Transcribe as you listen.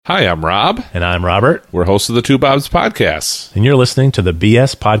Hi, I'm Rob. And I'm Robert. We're hosts of the Two Bobs Podcasts. And you're listening to the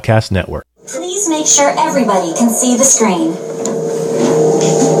BS Podcast Network. Please make sure everybody can see the screen.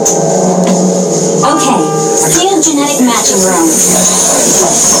 Okay, sealed genetic matching room.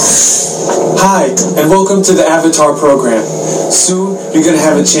 Hi, and welcome to the Avatar program. Soon, you're going to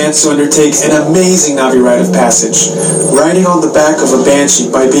have a chance to undertake an amazing Na'vi rite of passage. Riding on the back of a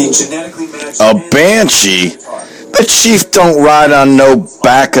Banshee by being genetically matched... A Banshee? The chief don't ride on no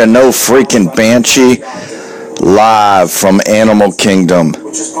back of no freaking Banshee. Live from Animal Kingdom,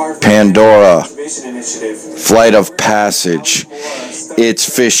 Pandora, Flight of Passage.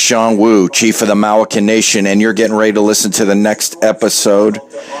 It's Fish Sean Wu, Chief of the Malacan Nation, and you're getting ready to listen to the next episode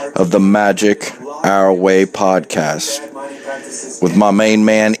of the Magic Our Way podcast with my main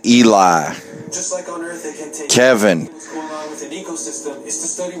man Eli, Kevin,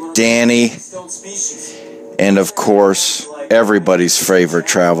 Danny, and of course, everybody's favorite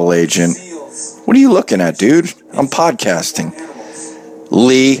travel agent. What are you looking at, dude? I'm podcasting.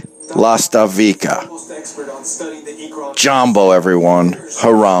 Lee Lastavica. Jumbo, everyone.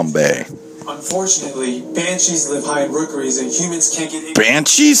 Harambe. Unfortunately, Banshees live high in rookeries and humans can't get...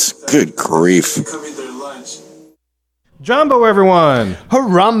 Banshees? Good grief. Jumbo, everyone.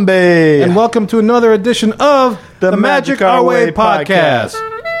 Harambe. And welcome to another edition of the Magic Our Way podcast.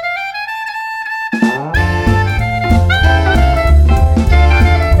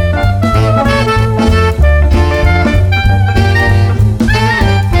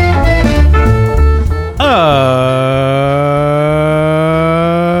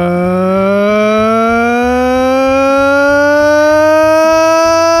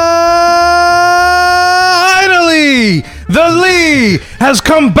 Finally, the Lee has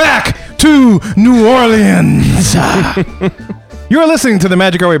come back to New Orleans. You're listening to the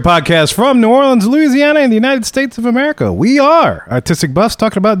Magic Our Way podcast from New Orleans, Louisiana, in the United States of America. We are artistic buffs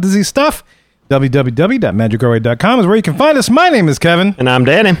talking about dizzy stuff. www.magicourway.com is where you can find us. My name is Kevin. And I'm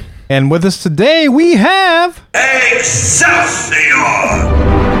Danny. And with us today, we have... Excelsior!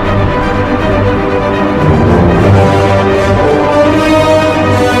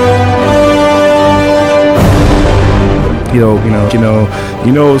 You know.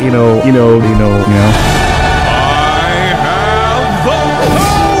 I have the power!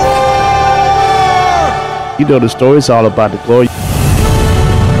 You know the story's all about the glory.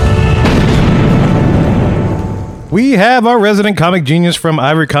 We have our resident comic genius from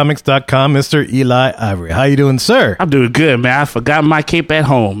ivorycomics.com, Mr. Eli Ivory. How you doing, sir? I'm doing good, man. I forgot my cape at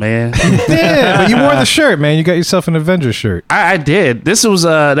home, man. Yeah, but you wore the shirt, man. You got yourself an Avengers shirt. I did. This was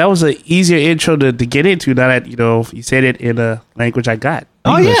that was an easier intro to get into. Now that you said it in a language I got.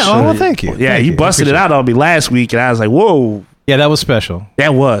 Oh yeah. Oh, well, thank you. Yeah, Thank you busted it out on me last week, and I was like, "Whoa, Yeah, that was special.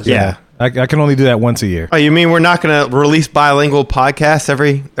 that was Yeah. I can only do that once a year. Oh, you mean we're not going to release bilingual podcasts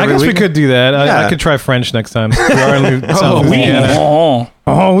every I guess week? we could do that. I could try French next time. We are in South Louisiana.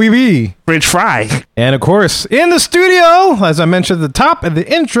 Oh, oui, oui. French fry." And of course, in the studio, as I mentioned at the top of the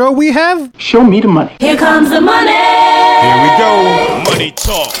intro, we have... Show me the money. Here comes the money. Here we go. Money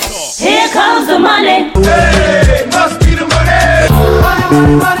talk. Here comes the money. Hey, must be the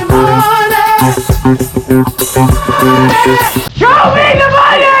money! Money. Show me the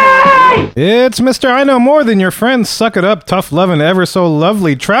money! It's Mr. I Know More Than Your Friends, Suck It Up, Tough Lovin', Ever So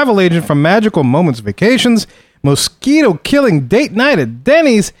Lovely, travel agent from Magical Moments Vacations, mosquito killing date night at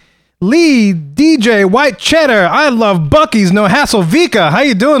Denny's, Lee, DJ, White Cheddar, I Love Buc-ee's, No Hassle Vika. How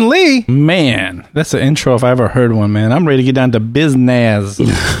you doing, Lee? Man, that's an intro if I ever heard one, man. I'm ready to get down to business.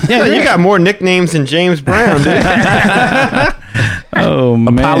 Yeah, you got more nicknames than James Brown, dude. Oh,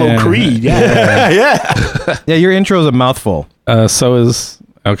 man. Apollo Creed. Yeah. Yeah. Yeah, your intro's a mouthful. So is...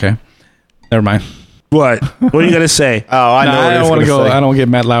 Okay. Never mind. What? What are you gonna say? Oh, I know. I don't want to go. I don't get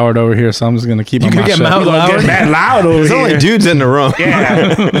Matt Lauer over here, so I'm just going to keep my mouth get shut. Matt You gonna get mad loud over There's here? only dudes in the room.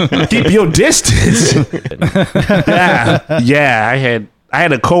 Yeah. Keep your distance. Yeah. I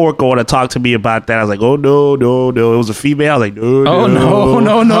had a coworker want to talk to me about that. I was like, "Oh no. It was a female." I was like, "No, Oh,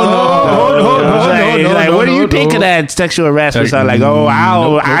 no. Like, what do you think of that sexual harassment? So I'm like, "Oh,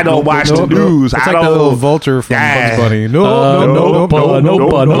 I don't watch the news. It's I like don't." that little vulture from Yeah. Bugs Bunny.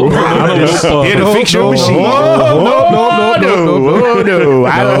 Here to fix your machine. No.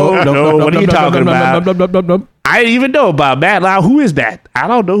 I don't know. What are you talking about? I didn't even know about Matt Lauer. Who is that? I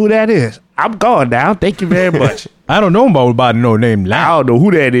don't know who that is. I'm gone now. Thank you very much. I don't know about no name I now. don't know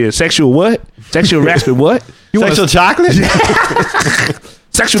who that is. Sexual what? Sexual harassment what? Sexual chocolate?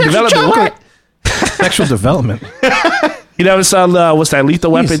 Sexual development what? Sexual development. You never saw what's that,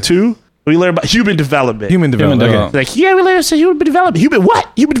 Lethal Weapon 2? We learn about human development. Human development. Okay. Like, yeah, we learn about human development. Human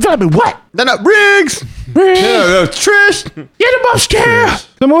what? Human development what? No, Riggs. No, Trish. Get him upstairs.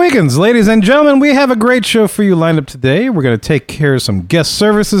 So, Mohicans, ladies and gentlemen, we have a great show for you lined up today. We're going to take care of some guest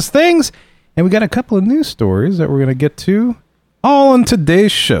services things, and we got a couple of news stories that we're going to get to all on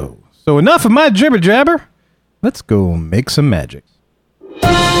today's show. So, enough of my jibber jabber. Let's go make some magic.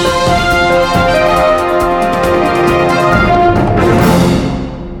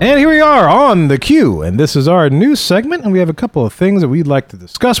 And here we are on the queue, and this is our news segment, and we have a couple of things that we'd like to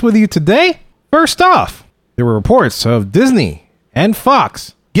discuss with you today. First off, there were reports of Disney and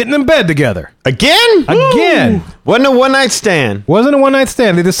Fox getting in bed together. Again? Again. Wasn't a one-night stand. Wasn't a one-night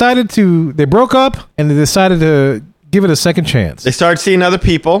stand. They broke up, and they decided to give it a second chance. They started seeing other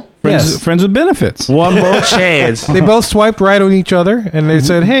people. Friends with benefits. One more chance. They both swiped right on each other, and they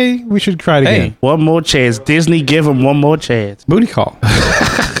said, hey, we should try it again. One more chance. Disney, give them one more chance. Booty call.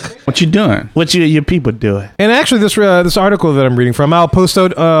 What you doing? What your people doing? And actually, this article that I'm reading from, I'll post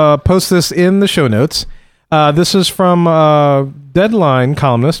this in the show notes. This is from Deadline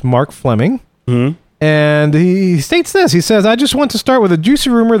columnist Mark Fleming. Mm-hmm. And he states this. He says, I just want to start with a juicy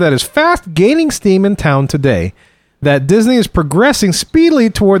rumor that is fast gaining steam in town today, that Disney is progressing speedily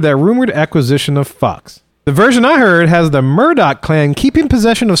toward that rumored acquisition of Fox. The version I heard has the Murdoch clan keeping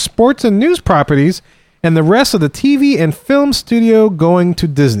possession of sports and news properties and the rest of the TV and film studio going to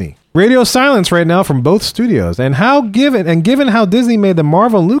Disney. Radio silence right now from both studios. And given how Disney made the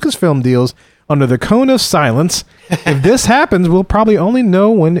Marvel and Lucasfilm deals under the cone of silence, if this happens, we'll probably only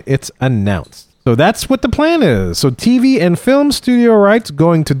know when it's announced. So that's what the plan is. So TV and film studio rights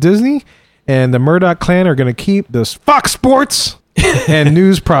going to Disney, and the Murdoch clan are going to keep this Fox Sports and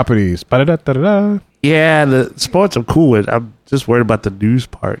news properties. Ba-da-da-da-da-da. Yeah, the sports I'm cool with. I'm just worried about the news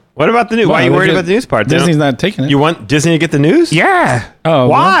part. What about the news? Why are you worried about the news part? Disney's not taking it. You want Disney to get the news? Yeah. Oh,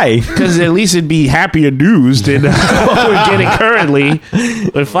 why? Because at least it'd be happier news than what we're getting currently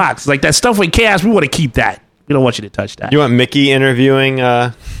with Fox. Like that stuff with Chaos, we want to keep that. We don't want you to touch that. You want Mickey interviewing?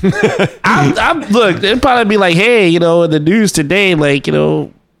 Look, it'd probably be like, hey, in the news today, like,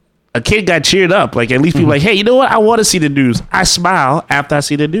 a kid got cheered up. Like, at least people like, hey, you know what? I want to see the news. I smile after I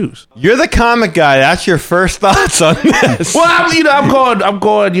see the news. You're the comic guy. That's your first thoughts on this. Well, I'm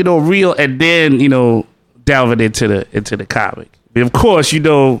going, real, and then, delving into the comic. But of course,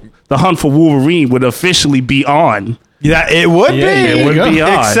 the hunt for Wolverine would officially be on. Yeah, it would be. It would be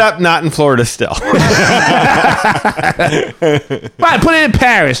on. Except not in Florida still. Fine, put it in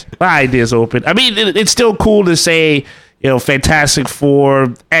Paris. My idea's open. I mean, it's still cool to say, Fantastic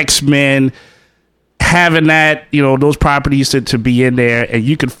Four, X-Men, having that, those properties to be in there, and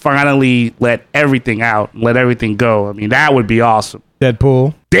you can finally let everything out, let everything go. I mean, that would be awesome.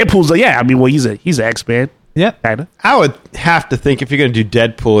 Deadpool's he's an X-Men. Yeah, kinda. I would have to think if you're going to do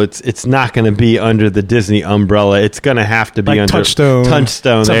Deadpool, it's not going to be under the Disney umbrella. It's going to have to be like under Touchstone,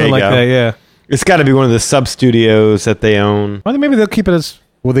 there you like go. that. Yeah, it's got to be one of the sub studios that they own. Or maybe they'll keep it as.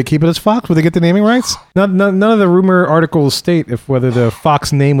 Will they keep it as Fox? Will they get the naming rights? None of the rumor articles state if whether the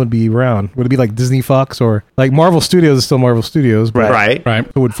Fox name would be around. Would it be like Disney Fox or like Marvel Studios is still Marvel Studios? But Right.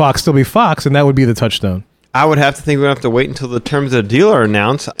 So would Fox still be Fox, and that would be the Touchstone? I would have to think we'd have to wait until the terms of the deal are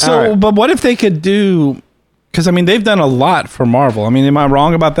announced. So, but what if they could do? Because I mean, they've done a lot for Marvel. I mean, am I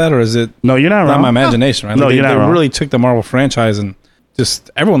wrong about that, or is it? No, you're not wrong. My imagination, right? No, Like, you're not they wrong. really took the Marvel franchise and just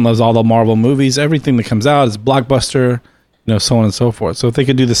everyone loves all the Marvel movies. Everything that comes out is blockbuster. So on and so forth. So if they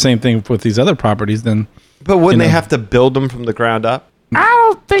could do the same thing with these other properties, then. But wouldn't they have to build them from the ground up? I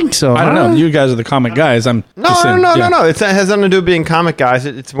don't think so. I don't know. You guys are the comic guys. No. It has nothing to do with being comic guys.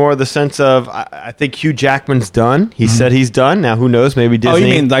 It's more the sense of I think Hugh Jackman's done. He said he's done. Now who knows? Maybe Disney. Oh, you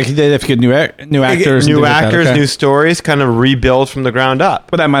mean like they have to get new actors, new stories, kind of rebuild from the ground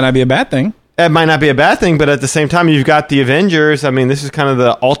up. But that might not be a bad thing. It might not be a bad thing, but at the same time, you've got the Avengers. I mean, this is kind of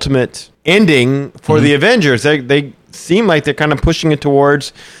the ultimate ending for the Avengers. They seem like they're kind of pushing it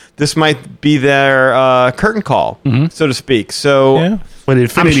towards this might be their curtain call, so to speak. So, with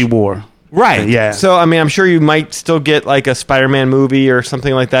Infinity War. Right. Yeah. So, I mean, I'm sure you might still get like a Spider-Man movie or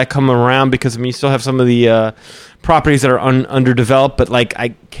something like that coming around because, I mean, you still have some of the properties that are underdeveloped. But, like, I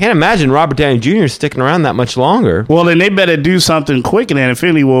can't imagine Robert Downey Jr. sticking around that much longer. Well, then they better do something quick in that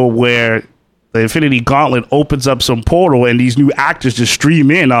Infinity War where the Infinity Gauntlet opens up some portal and these new actors just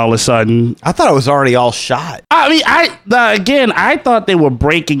stream in all of a sudden. I thought it was already all shot. I mean, I thought they were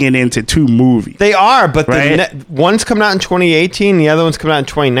breaking it into 2 movies. They are, but Right? one's coming out in 2018, the other one's coming out in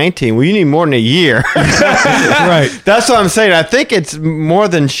 2019. Well, you need more than a year. Right. That's what I'm saying. I think it's more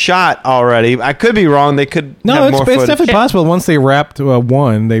than shot already. I could be wrong. They could No, have it's, more it's footage. definitely possible. Once they wrapped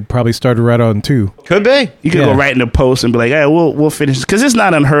 1, they probably started right on 2. Could be. You could Yeah. go right in the post and be like, "Hey, we'll finish," because it's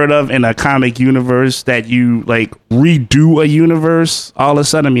not unheard of in a comic universe that you like redo a universe all of a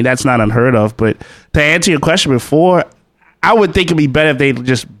sudden. I mean, that's not unheard of. But to answer your question before, I would think it'd be better if they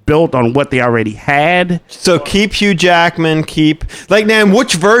just built on what they already had. So keep Hugh Jackman. Now,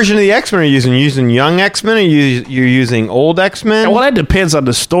 which version of the X-Men are you using? Are you using young X-Men, or you're using old X-Men? Well, that depends on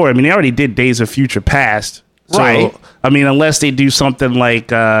the story. I mean, they already did Days of Future Past. So, Right. I mean, unless they do something like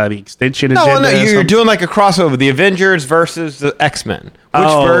the extension No, agenda. or you're something. doing like a crossover, the Avengers versus the X-Men. Which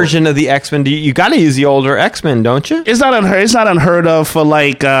Oh. version of the X-Men do you got to use the older X-Men, don't you? It's not unheard of for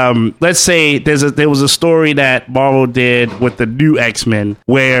like let's say there was a story that Marvel did with the new X-Men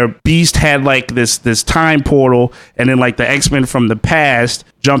where Beast had like this time portal, and then like the X-Men from the past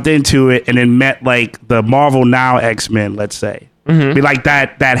jumped into it and then met like the Marvel Now X-Men, let's say. Be like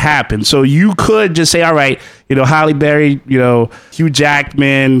that happened. So you could just say, all right, Halle Berry, Hugh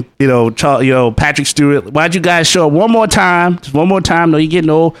Jackman, Patrick Stewart, why'd you guys show up one more time? Just one more time. No, you're getting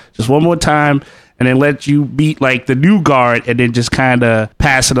old. Just one more time. And then let you meet like the new guard and then just kind of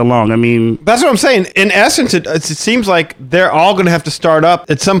pass it along. I mean, That's what I'm saying. In essence, it seems like they're all going to have to start up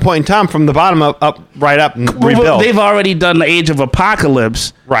at some point in time from the bottom up, and rebuild. they've already done the Age of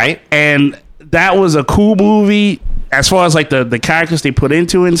Apocalypse. Right. And that was a cool movie as far as like the characters they put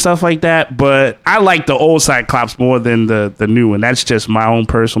into it and stuff like that. But I like the old Cyclops more than the new one. That's just my own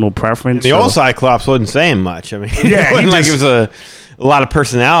personal preference. The old Cyclops wasn't saying much. I mean, Yeah, it wasn't he like it just- was a lot of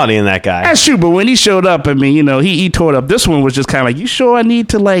personality in that guy. That's true, but when he showed up, I mean, he tore it up. This one was just kind of like, you sure I need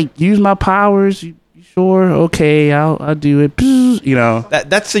to like use my powers? You sure? Okay, I'll do it.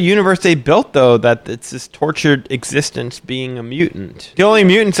 That's the universe they built, though, that it's this tortured existence being a mutant. The only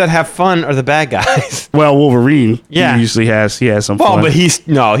mutants that have fun are the bad guys. Well, Wolverine, Yeah. he usually has some Well, fun. but he's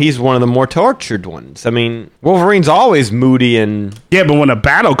one of the more tortured ones. I mean, Wolverine's always moody and... Yeah, but when a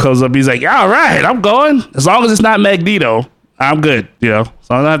battle comes up, he's like, all right, I'm going. As long as it's not Magneto, I'm good. So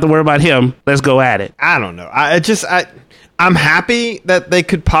I don't have to worry about him. Let's go at it. I don't know. I'm happy that they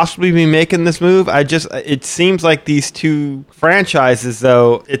could possibly be making this move. It seems like these two franchises,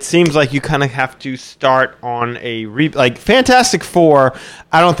 though, it seems like you kind of have to start on like Fantastic Four.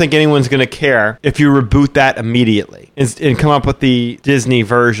 I don't think anyone's going to care if you reboot that immediately and come up with the Disney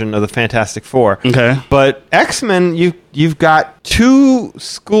version of the Fantastic Four. Okay. But X-Men, you've got 2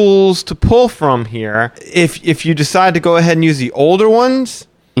 schools to pull from here. If you decide to go ahead and use the older ones,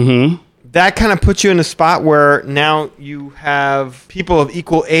 that kind of puts you in a spot where now you have people of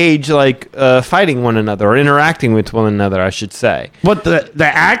equal age like fighting one another or interacting with one another, I should say. But the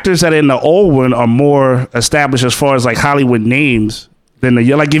actors that are in the old one are more established as far as like Hollywood names than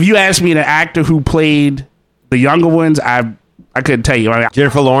like if you ask me the actor who played the younger ones, I couldn't tell you. I mean,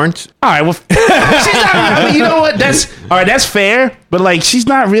 Jennifer Lawrence? all right, well, she's not, I mean, you know what? That's fair. But like, she's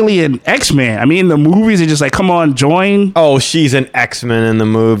not really an X-Man. I mean, in the movies, they're just like, come on, join. Oh, she's an X-Men in the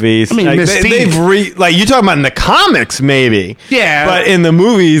movies. I mean, like, Mystique. like you're talking about in the comics, maybe. Yeah. But in the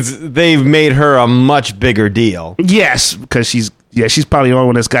movies, they've made her a much bigger deal. Yes, because she's probably the only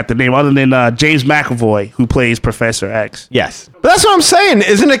one that's got the name, other than James McAvoy, who plays Professor X. Yes. But that's what I'm saying.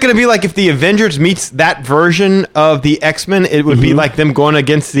 Isn't it going to be like if the Avengers meets that version of the X-Men, it would be like them going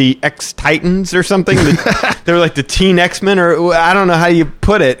against the X-Titans or something? They're like the teen X-Men, or I don't know how you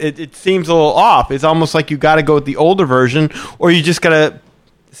put it. It seems a little off. It's almost like you got to go with the older version, or you just got to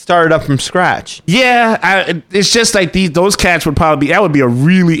start it up from scratch. Yeah, it's just like those cats would be a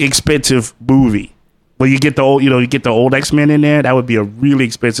really expensive movie. But you get the old X-Men in there, that would be a really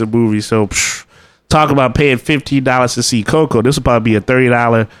expensive movie. So talk about paying $15 to see Coco. This would probably be a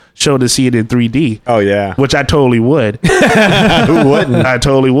 $30 show to see it in 3D. Oh yeah, which I totally would. Who wouldn't? I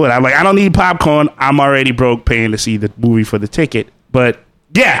totally would. I'm like, I don't need popcorn. I'm already broke paying to see the movie for the ticket. But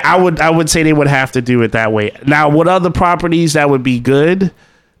yeah, I would say they would have to do it that way. Now, what other properties that would be good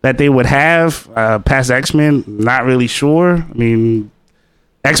that they would have past X-Men? Not really sure. I mean,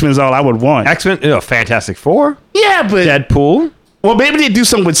 X-Men's all I would want. X-Men, Fantastic Four? Yeah, but Deadpool? Well, maybe they do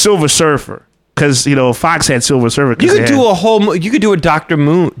something with Silver Surfer. Because, Fox had Silver Surfer. You could do a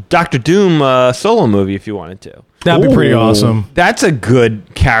Doctor Doom solo movie if you wanted to. That'd be pretty awesome. That's a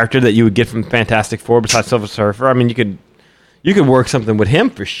good character that you would get from Fantastic Four besides Silver Surfer. I mean, you could work something with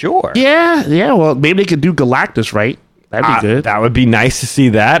him for sure. Yeah. Well, maybe they could do Galactus, right? That'd be good. That would be nice to see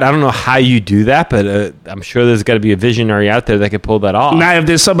that. I don't know how you do that, but I'm sure there's got to be a visionary out there that could pull that off. Now, if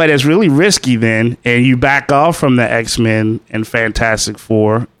there's somebody that's really risky, then, and you back off from the X-Men and Fantastic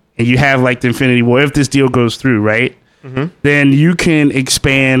Four, and you have like the Infinity War, if this deal goes through, right? Then you can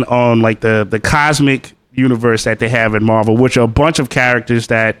expand on like the cosmic universe that they have in Marvel, which are a bunch of characters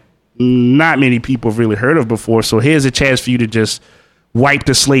that not many people have really heard of before. So here's a chance for you to just wipe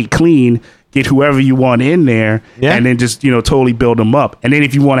the slate clean, get whoever you want in there, and then just, totally build them up. And then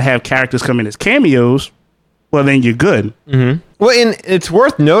if you want to have characters come in as cameos, well, then you're good. Well, and it's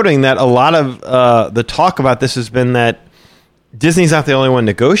worth noting that a lot of the talk about this has been that Disney's not the only one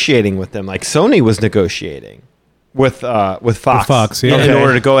negotiating with them. Like Sony was negotiating with Fox, With Fox, yeah. in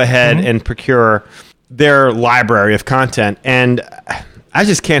order to go ahead and procure their library of content. And I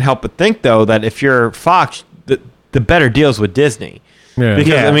just can't help but think, though, that if you're Fox, the better deal's with Disney. Yeah.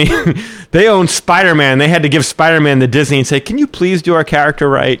 Because, I mean, they own Spider-Man. They had to give Spider-Man to Disney and say, can you please do our character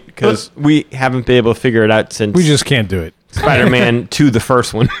right? Because we haven't been able to figure it out since We just can't do it. Spider-Man 2, the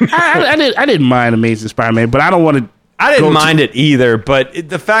first one. I didn't mind Amazing Spider-Man, but I don't want to. I didn't mind it either, but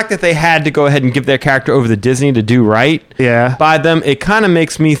the fact that they had to go ahead and give their character over to Disney to do right by them, it kind of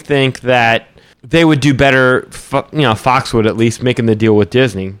makes me think that they would do better, Fox would at least, making the deal with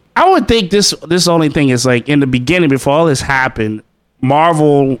Disney. I would think this only thing is like in the beginning, before all this happened,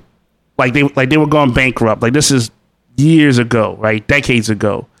 Marvel, like they were going bankrupt. Like this is years ago, right? Decades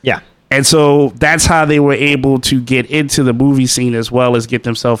ago. Yeah. And so that's how they were able to get into the movie scene as well as get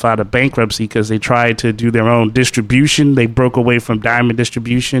themselves out of bankruptcy, because they tried to do their own distribution. They broke away from Diamond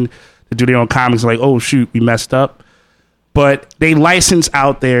Distribution to do their own comics. Like, oh, shoot, we messed up. But they license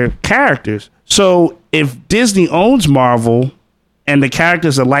out their characters. So if Disney owns Marvel and the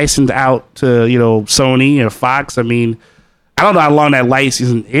characters are licensed out to, Sony or Fox, I mean, I don't know how long that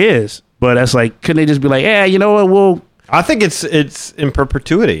licensing is, but that's like, couldn't they just be like, yeah, you know what, I think it's in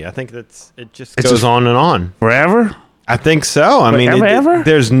perpetuity. I think it just goes on and on forever. I think so. I mean, ever?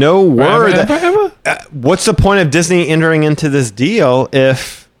 There's no word. What's the point of Disney entering into this deal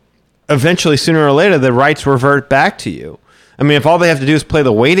if eventually, sooner or later, the rights revert back to you? I mean, if all they have to do is play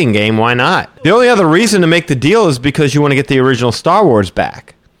the waiting game, why not? The only other reason to make the deal is because you want to get the original Star Wars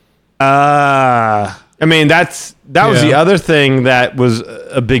back. I mean, that was the other thing that was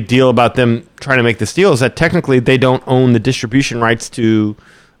a big deal about them trying to make this deal, is that technically they don't own the distribution rights to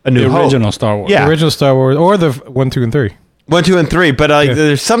A New Hope. The original Star Wars. The original Star Wars, or the 1, 2, and 3. 1, 2, and 3, but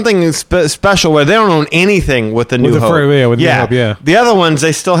there's something special where they don't own anything with the New Hope. With New Hope, yeah. The other ones,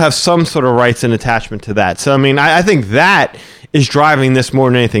 they still have some sort of rights and attachment to that. So, I mean, I think that is driving this more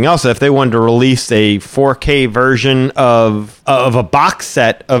than anything else. If they wanted to release a 4K version of a box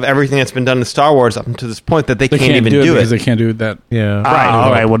set of everything that's been done in Star Wars up until this point, that they can't even do it because they can't do that. Yeah.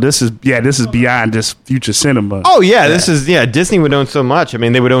 All right. Well, this is beyond just future cinema. Oh yeah, this is Disney would own so much. I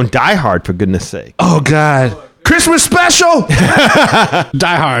mean, they would own Die Hard, for goodness sake. Oh God. Christmas special.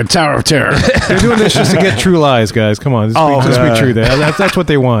 Die Hard, Tower of Terror. They're doing this just to get True Lies, guys. Come on, just be true. That's what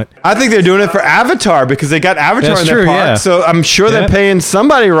they want. I think they're doing it for Avatar because they got Avatar in their park. So I'm sure they're paying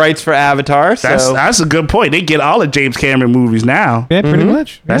somebody rights for Avatar. So that's a good point. They get all the James Cameron movies now. Yeah, pretty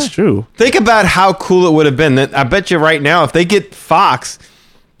much. That's true. Think about how cool it would have been. I bet you right now, if they get Fox,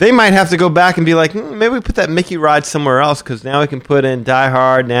 they might have to go back and be like, maybe we put that Mickey ride somewhere else, because now we can put in Die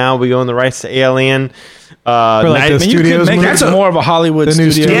Hard. Now we own the rights to Alien. The studios, that's more of a Hollywood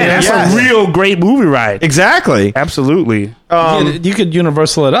studio. Yeah, that's a real great movie ride. Exactly. Absolutely. You could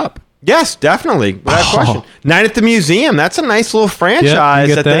Universal it up. Yes, definitely. Without question. Night at the Museum. That's a nice little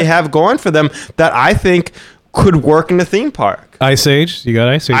franchise that they have going for them that I think could work in a theme park. Ice Age. You got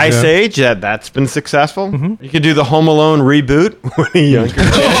Ice Age. Ice Age. That's been successful. You could do the Home Alone reboot when you're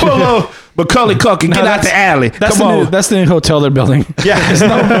younger. Macaulay Culkin, get out the alley. That's the new hotel they're building. Yeah. There's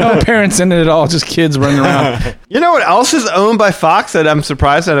no parents in it at all, just kids running around. You know what else is owned by Fox that I'm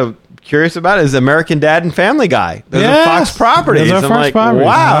surprised and I'm curious about is American Dad and Family Guy. Those are Fox properties. I'm like, wow,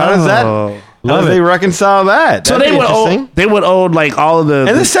 how does that... How do they reconcile that? So they would own like all of the...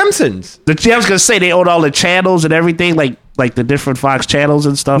 And The Simpsons. I was going to say they own all the channels and everything, like the different Fox channels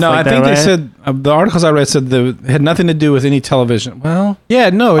and stuff. No, like I think that, they said the articles I read said it had nothing to do with any television. Well, yeah,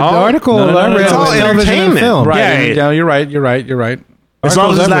 no, the article I read it's all was television and film. Right? Yeah, you're right. As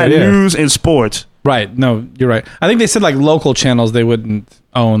long as it's not news and sports. Right? No, you're right. I think they said like local channels they wouldn't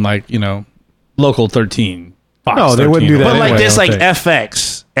own, like local 13. Fox no, they 13, wouldn't do that. But anyway, like there's like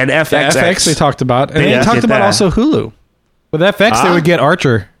FX and FX. FX they talked about, and they talked about also Hulu. With FX, they would get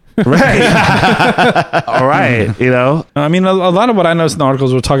Archer. Right. All right. I mean, a lot of what I noticed in the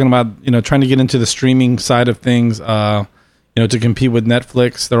articles were talking about, trying to get into the streaming side of things. to compete with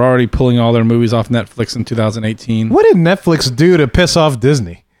Netflix. They're already pulling all their movies off Netflix in 2018. What did Netflix do to piss off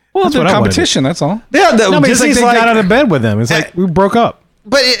Disney? Well, That's they're what I wanted. competition. That's all. Yeah, No, but it's like Disney's they got out of bed with them. It's like we broke up.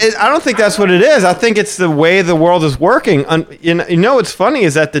 But I don't think that's what it is. I think it's the way the world is working. What's funny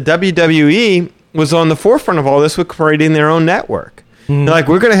is that the WWE was on the forefront of all this with creating their own network. They're like,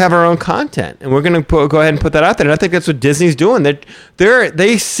 we're going to have our own content, and we're going to go ahead and put that out there. And I think that's what Disney's doing.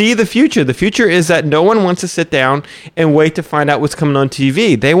 They see the future. The future is that no one wants to sit down and wait to find out what's coming on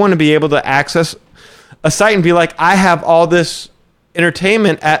TV. They want to be able to access a site and be like, I have all this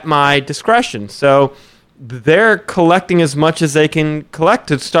entertainment at my discretion. So they're collecting as much as they can collect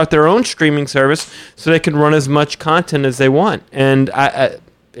to start their own streaming service so they can run as much content as they want. And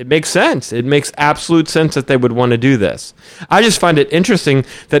it makes sense. It makes absolute sense that they would want to do this. I just find it interesting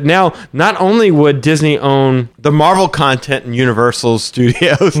that now not only would Disney own the Marvel content in Universal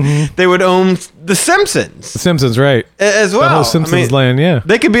Studios, they would own The Simpsons. The Simpsons, right. As well. The whole Simpsons land, yeah.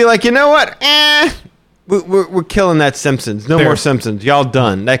 They could be like, you know what? We're killing that Simpsons. No more Simpsons. Y'all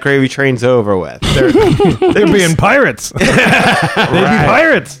done. That gravy train's over with. They're being pirates. They'd be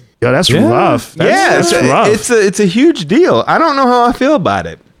pirates. Yo, that's rough. That's rough. It's a huge deal. I don't know how I feel about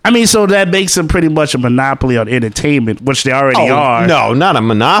it. I mean, so that makes them pretty much a monopoly on entertainment, which they already are. No, not a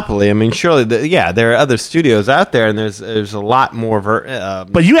monopoly. I mean, surely, there are other studios out there, and there's a lot more.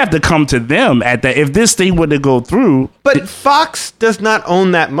 But you have to come to them at that. If this thing were to go through, but Fox does not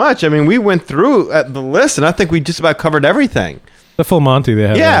own that much. I mean, we went through the list, and I think we just about covered everything. The full Monty they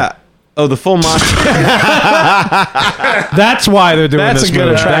have. Yeah. Right? Oh, the full Monty. That's why they're doing this. That's a good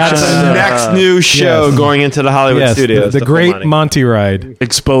attraction. That's the next new show going into the Hollywood studios. The great Monty ride.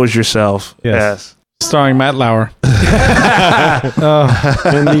 Expose yourself. Yes. Starring Matt Lauer. And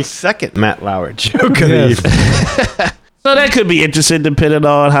the second Matt Lauer joke of the evening. So that could be interesting depending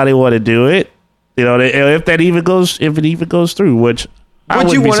on how they want to do it. If it even goes through, which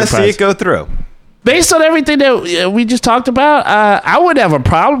would you want to see it go through? Based on everything that we just talked about, I wouldn't have a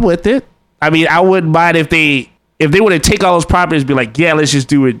problem with it. I mean, I wouldn't mind if they were to take all those properties and be like, yeah, let's just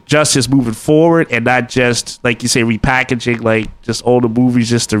do it justice moving forward and not just, like you say, repackaging like just older movies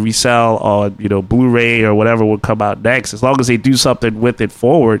just to resell on, Blu-ray or whatever would come out next. As long as they do something with it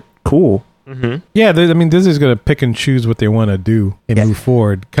forward, cool. Mm-hmm. Yeah, I mean, Disney's going to pick and choose what they want to do and move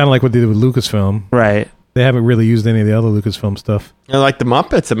forward. Kind of like what they did with Lucasfilm. Right. They haven't really used any of the other Lucasfilm stuff. Like the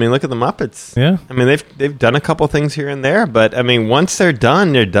Muppets. I mean, look at the Muppets. Yeah. I mean, they've done a couple things here and there, but I mean, once they're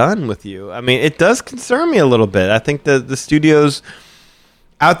done with you. I mean, it does concern me a little bit. I think the studios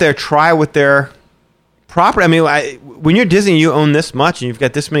out there try with their property. I mean, when you're Disney, you own this much and you've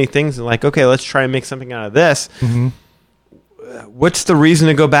got this many things, and like, okay, let's try and make something out of this. Mm-hmm. What's the reason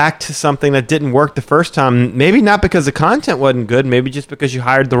to go back to something that didn't work the first time? Maybe not because the content wasn't good. Maybe just because you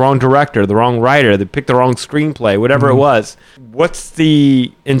hired the wrong director, the wrong writer, they picked the wrong screenplay, whatever it was. What's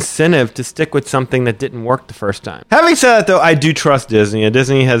the incentive to stick with something that didn't work the first time? Having said that, though, I do trust Disney.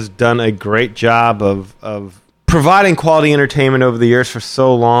 Disney has done a great job of providing quality entertainment over the years for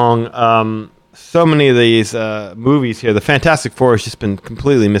so long. So many of these movies here, the Fantastic Four has just been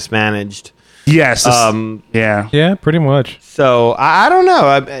completely mismanaged. Yes. Yeah, pretty much. So I don't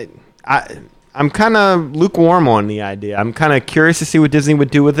know. I'm kind of lukewarm on the idea. I'm kind of curious to see what Disney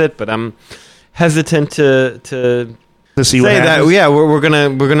would do with it, but I'm hesitant to see what happens. That. Yeah, we're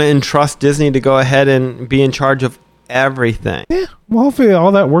gonna entrust Disney to go ahead and be in charge of everything. Yeah. Well, hopefully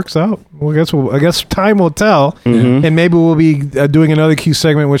all that works out. Well, I guess time will tell, and maybe we'll be doing another Q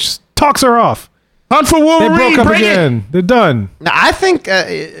segment, which talks her off. Hunt for Wolverine. They broke up again. They're done. Now, I think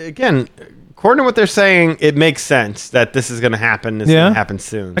again. According to what they're saying, it makes sense that this is going to happen. It's going to happen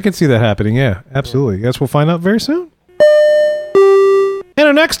soon. I can see that happening, yeah. Absolutely. I guess we'll find out very soon. And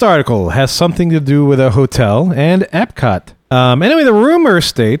our next article has something to do with a hotel and Epcot. Anyway, the rumor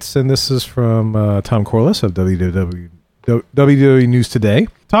states, and this is from Tom Corliss of WWE News Today,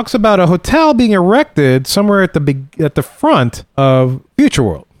 talks about a hotel being erected somewhere at the front of Future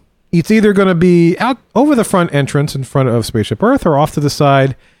World. It's either going to be out over the front entrance in front of Spaceship Earth or off to the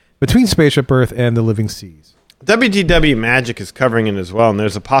side between Spaceship Earth and the Living Seas. WDW Magic is covering it as well, and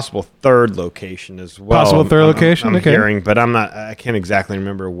there's a possible third location as well. Possible third location? I'm okay. hearing, but I can't exactly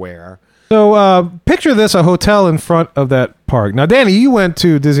remember where. So picture this, a hotel in front of that park. Now, Danny, you went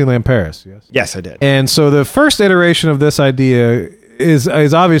to Disneyland Paris, yes? Yes, I did. And so the first iteration of this idea is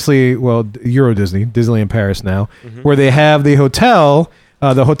obviously, well, Euro Disney, Disneyland Paris now, where they have the Hotel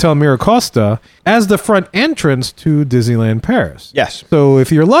Miracosta as the front entrance to Disneyland Paris. Yes. So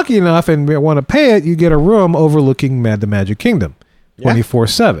if you're lucky enough and want to pay it, you get a room overlooking the Magic Kingdom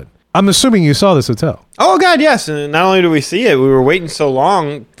 24/7. I'm assuming you saw this hotel. Oh God, yes. And not only do we see it, we were waiting so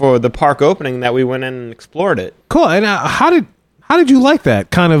long for the park opening that we went in and explored it. Cool. And how did you like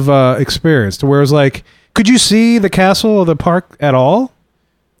that kind of experience? To where it was like, could you see the castle or the park at all,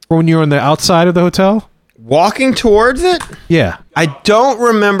 or when you were on the outside of the hotel? Walking towards it? Yeah. I don't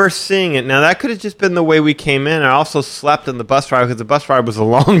remember seeing it. Now, that could have just been the way we came in. I also slept on the bus ride because the bus ride was a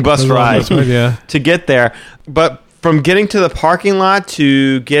long bus ride to get there. But from getting to the parking lot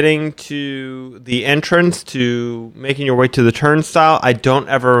to getting to the entrance to making your way to the turnstile, I don't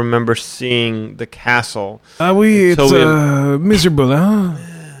ever remember seeing the castle. It's miserable, huh?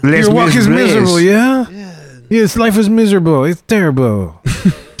 Your walk is miserable, yeah? Yes, life is miserable. It's terrible.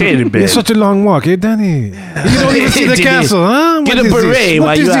 It's such a long walk, eh, Danny? You don't even see the castle, huh? Get a beret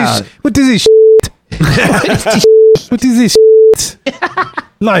while you're out. What is this shit? What is this shit?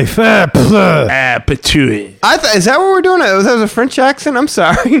 Life. Is that what we're doing? That was a French accent? I'm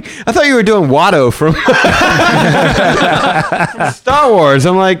sorry. I thought you were doing Watto from Star Wars.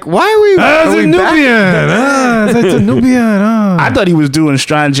 I'm like, why are we Nubian. That's a Nubian. I thought he was doing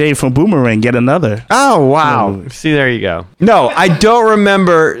Strange from Boomerang, Get Another. Oh, wow. See, there you go. No, I don't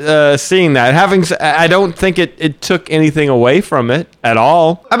remember seeing that. I don't think it took anything away from it at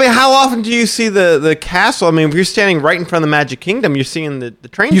all. I mean, how often do you see the castle? I mean, if you're standing right in front of the Magic Kingdom, you're seeing the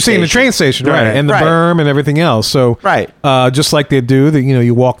train station. You're seeing the train station, right. And the berm and everything else. So, just like they do,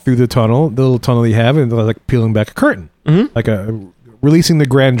 you walk through the little tunnel you have, and they're like peeling back a curtain. Mm-hmm. Like releasing the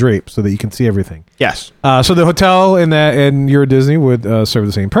grand drape so that you can see everything. Yes. So the hotel in Euro Disney would serve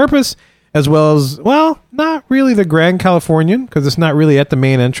the same purpose, as well as, not really the Grand Californian, because it's not really at the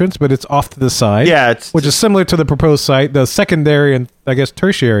main entrance, but it's off to the side. Yeah. Which is similar to the proposed site, the secondary and, I guess,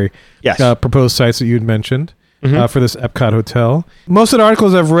 tertiary proposed sites that you'd mentioned. Mm-hmm. For this Epcot hotel. Most of the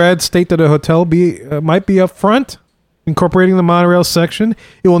articles I've read state that a hotel might be up front, incorporating the monorail section.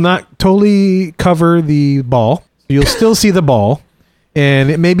 It will not totally cover the ball. You'll still see the ball,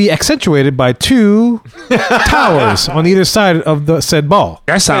 and it may be accentuated by 2 towers on either side of the said ball.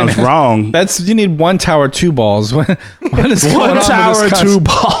 That sounds wrong. You need 1 tower, 2 balls. What is one tower, 2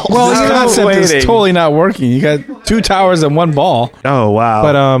 balls? Well, this concept is totally not working. You got 2 towers and 1 ball. Oh wow!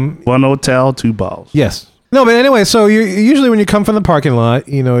 But 1 hotel, 2 balls. Yes. No, but anyway, so usually when you come from the parking lot,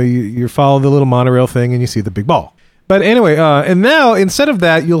 you follow the little monorail thing and you see the big ball. But anyway, and now instead of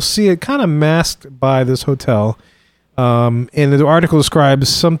that, you'll see it kind of masked by this hotel. And the article describes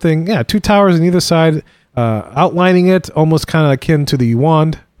something, 2 towers on either side, outlining it almost kind of akin to the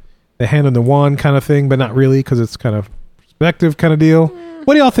wand, the hand on the wand kind of thing, but not really because it's kind of perspective kind of deal.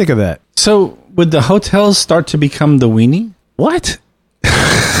 What do y'all think of that? So would the hotels start to become the weenie? What?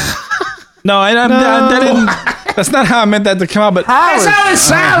 No, that's not how I meant that to come out. But that's how it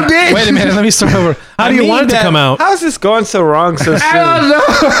sounded. Wait a minute, let me start over. How do you want it to come out? How is this going so wrong so soon? I don't know.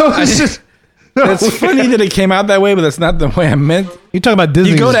 It's funny that it came out that way, but that's not the way I meant. You're talking about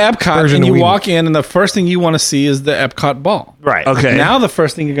Disney. You go to Epcot and you walk in, and the first thing you want to see is the Epcot ball. Right. Okay. Now the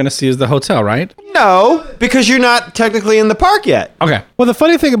first thing you're going to see is the hotel, right? No, because you're not technically in the park yet. Okay. Well, the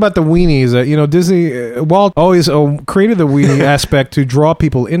funny thing about the weenie is that, Disney, Walt always created the weenie aspect to draw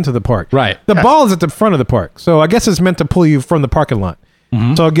people into the park. Right. The ball is at the front of the park. So I guess it's meant to pull you from the parking lot.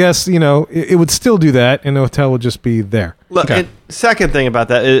 Mm-hmm. So I guess, it would still do that, and the hotel would just be there. Look, and second thing about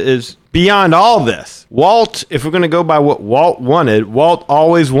that is beyond all this, Walt, if we're going to go by what Walt wanted, Walt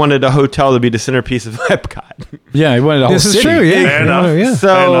always wanted a hotel to be the centerpiece of Epcot. Yeah, he wanted a whole city. This is true, yeah. Fair enough. Yeah.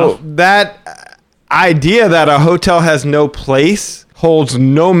 So that idea that a hotel has no place holds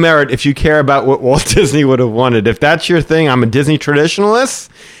no merit if you care about what Walt Disney would have wanted. If that's your thing, I'm a Disney traditionalist,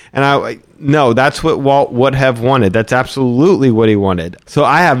 and no, that's what Walt would have wanted. That's absolutely what he wanted. So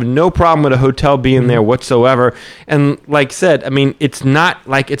I have no problem with a hotel being there whatsoever. And like I said, I mean, it's not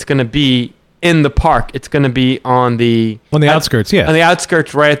like it's going to be in the park. It's going to be on the outskirts, yeah. On the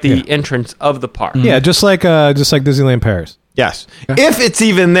outskirts, right at the entrance of the park. Yeah, just like Disneyland Paris. Yes. Okay. If it's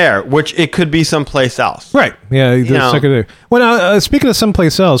even there, which it could be someplace else. Right. Yeah. Secondary. Well, now, speaking of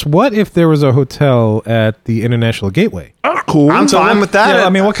someplace else, what if there was a hotel at the International Gateway? Oh, cool. I'm fine with that. Yeah, I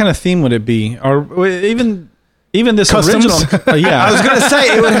mean, what kind of theme would it be? Or even this Customs? original... yeah. I was going to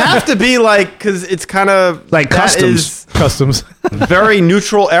say, it would have to be because it's kind of... Like customs. Customs. Very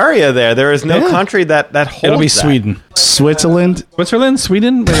neutral area there. There is no country that holds It'll be that. Sweden. Switzerland?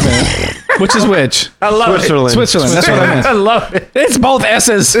 Sweden? Wait a minute. Which is which? I love Switzerland. That's what I meant. I love it. It's both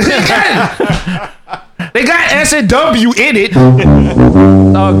S's. They got S and W in it.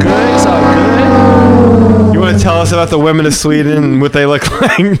 All good. It's all good. You want want to tell us about the women of Sweden and what they look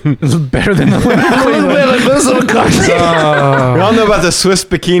like? It's better than the We all know about the Swiss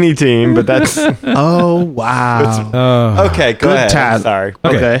bikini team, but that's Oh wow. okay. Go Good ahead. time. I'm sorry.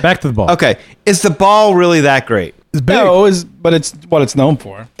 Okay, back to the ball. Okay, is the ball really that great? It's big. No, but it's what it's known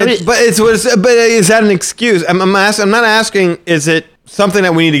for. But is that an excuse? I'm not asking. Is it something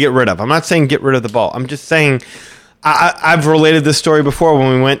that we need to get rid of? I'm not saying get rid of the ball. I'm just saying I've related this story before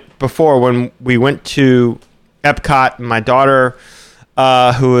when we went to Epcot. And my daughter,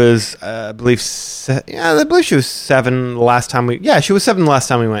 who is I believe she was 7 the last time she was 7 the last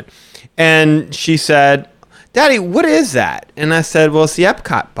time we went, and she said, "Daddy, what is that?" And I said, "Well, it's the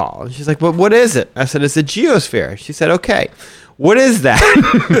Epcot ball." And she's like, "Well, what is it?" I said, "It's a geosphere." She said, "Okay, what is that?"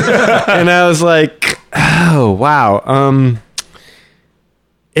 And I was like, "Oh, wow.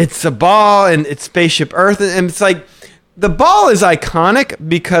 It's a ball and it's Spaceship Earth." And it's like, the ball is iconic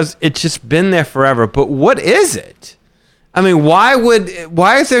because it's just been there forever. But what is it? I mean, why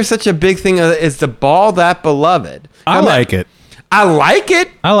is there such a big thing? Is the ball that beloved? I like it. I like it.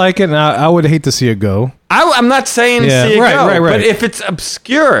 I like it, and I would hate to see it go. I'm not saying Yeah, see it right, go, right. but if it's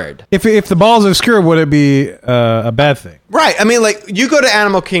obscured. If the ball's obscure, would it be a bad thing? Right. I mean, like, you go to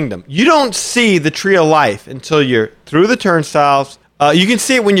Animal Kingdom. You don't see the Tree of Life until you're through the turnstiles. You can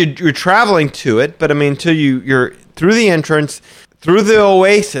see it when you're traveling to it, but I mean, until you're through the entrance, through the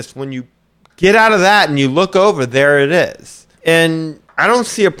oasis, when you get out of that and you look over, there it is. And I don't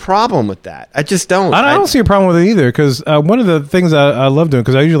see a problem with that. I just don't. I don't see a problem with it either, because one of the things I love doing,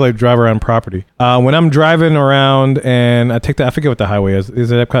 because I usually drive around property. When I'm driving around and I forget what the highway is. Is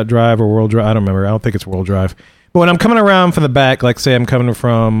it Epcot Drive or World Drive? I don't remember. I don't think it's World Drive. But when I'm coming around from the back, like say I'm coming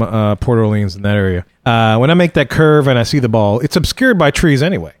from Port Orleans in that area, when I make that curve and I see the ball, it's obscured by trees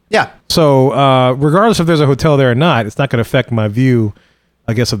anyway. Yeah. So regardless if there's a hotel there or not, it's not going to affect my view,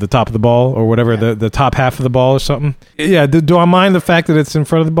 I guess, of the top of the ball or whatever, the top half of the ball or something. Yeah. Do I mind the fact that it's in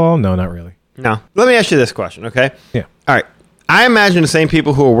front of the ball? No, not really. No. Let me ask you this question, okay? Yeah. All right. I imagine the same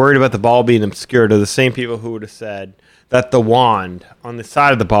people who are worried about the ball being obscured are the same people who would have said that the wand on the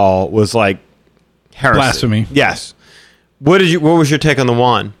side of the ball was like heresy. Blasphemy. Yes. What was your take on the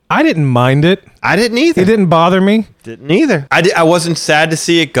wand? I didn't mind it. I didn't either. It didn't bother me. Didn't either. I wasn't sad to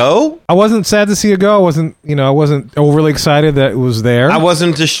see it go. I wasn't sad to see it go. I wasn't overly excited that it was there. I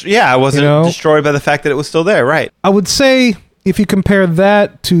wasn't destroyed by the fact that it was still there, right? I would say if you compare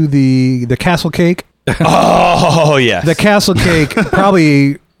that to the castle cake. Oh, yes. The castle cake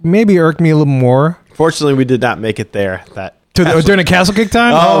probably maybe irked me a little more. Fortunately, we did not make it there during the castle cake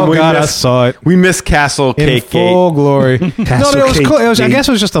time. Oh God, I saw it. We missed castle cake in full glory. No, it was cool. I guess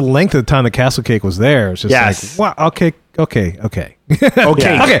it was just the length of the time the castle cake was there. It was just like, wow, okay.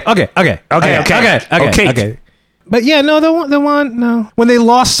 But yeah, no, the wand, no. When they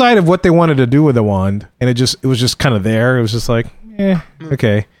lost sight of what they wanted to do with the wand, and it was just kind of there. It was just like,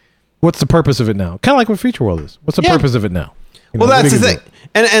 okay. What's the purpose of it now? Kind of like what Future World is. What's the purpose of it now? Well, that's the thing.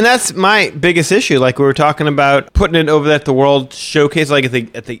 And that's my biggest issue. Like we were talking about putting it over at the World Showcase, like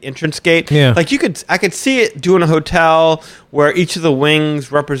at the entrance gate. Yeah. Like I could see it doing a hotel where each of the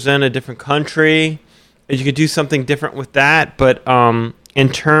wings represent a different country. And you could do something different with that. But in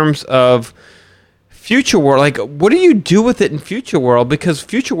terms of Future World, like what do you do with it in Future World? Because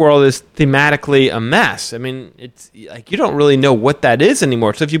Future World is thematically a mess. I mean, it's like you don't really know what that is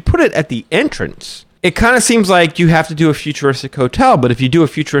anymore. So if you put it at the entrance, it kind of seems like you have to do a futuristic hotel, but if you do a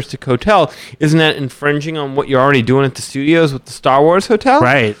futuristic hotel, isn't that infringing on what you're already doing at the studios with the Star Wars hotel?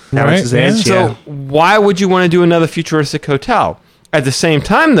 Right. So why would you want to do another futuristic hotel? At the same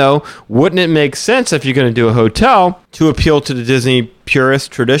time, though, wouldn't it make sense if you're going to do a hotel to appeal to the Disney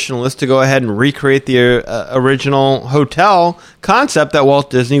purist traditionalists to go ahead and recreate the original hotel concept that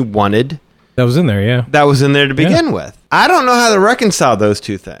Walt Disney wanted? That was in there, yeah. That was in there to begin with. I don't know how to reconcile those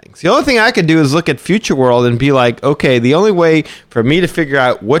two things. The only thing I could do is look at Future World and be like, okay, the only way for me to figure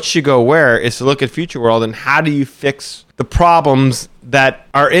out what should go where is to look at Future World and how do you fix the problems that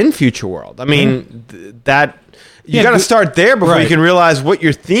are in Future World. I mean, you got to start there before you can realize what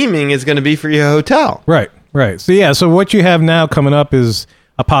your theming is going to be for your hotel. Right. So what you have now coming up is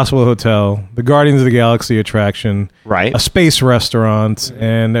a possible hotel, the Guardians of the Galaxy attraction, right? A space restaurant,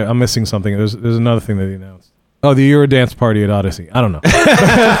 and I'm missing something. There's another thing that they announced. Oh, the Eurodance party at Odyssey. I don't know.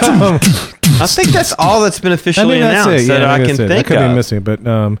 I think that's all that's been officially announced that I can think that could be missing. But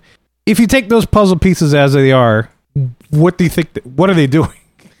if you take those puzzle pieces as they are, what do you think? What are they doing?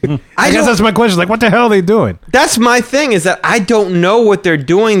 I guess that's my question. Like, what the hell are they doing? That's my thing, is that I don't know what they're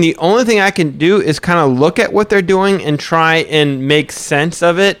doing. The only thing I can do is kind of look at what they're doing and try and make sense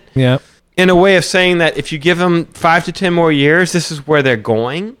of it. Yeah. In a way of saying that if you give them 5 to 10 more years, this is where they're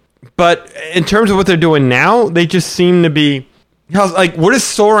going. But in terms of what they're doing now, they just seem to be like, what does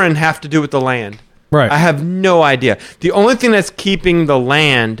Soren have to do with the land? Right. I have no idea. The only thing that's keeping the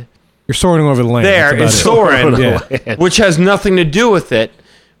land You're soaring over the land. there That's is about it. Soren, which has nothing to do with it.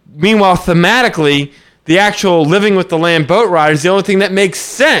 Meanwhile, thematically, the actual living with the land boat ride is the only thing that makes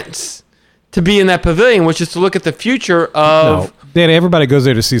sense to be in that pavilion, which is to look at the future of... No. Danny, everybody goes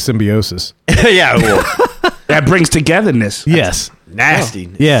there to see Symbiosis. Yeah, well, That brings togetherness. Yes. nasty.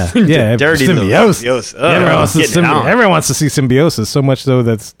 Yeah. Yeah. Dirty Symbiosis. little Symbiosis. Everyone wants to Getting it on. everyone wants to see Symbiosis, so much so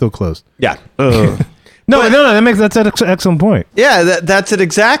that's still closed. Yeah. No, that's an excellent point. Yeah, that's it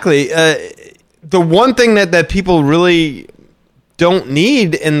exactly. The one thing that people really don't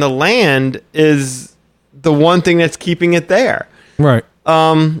need in the land is the one thing that's keeping it there. Right.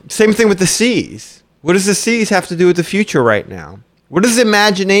 Same thing with the seas. What does the seas have to do with the future right now? What does the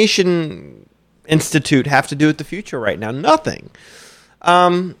Imagination Institute have to do with the future right now? Nothing.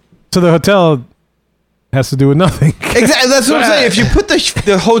 So the hotel has to do with nothing. Exactly. That's what I'm saying. If you put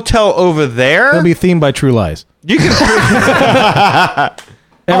the hotel over there, It'll be themed by True Lies. you can.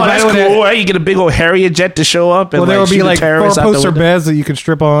 Oh, that's cool. Right? You get a big old Harrier jet to show up, and Well, there will shoot be the like terrorists out the four-poster window. beds that you can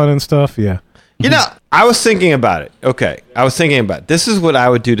strip on and stuff. Yeah. You know, I was thinking about it. Okay, I was thinking about it. This is what I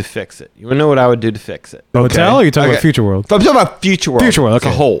would do to fix it. You want to know what I would do to fix it? The hotel, or you talking Okay. about Future World? I'm talking about Future World. Future World, okay.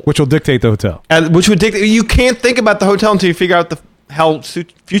 as a whole. Which will dictate the hotel. Which would dictate. You can't think about the hotel until you figure out the hell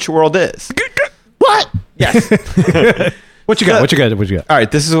Future World is. What? Yes. What you got? What you got? What you got? All right,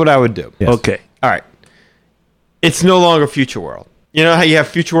 this is what I would do. Yes. Okay. All right. It's no longer Future World. You know how you have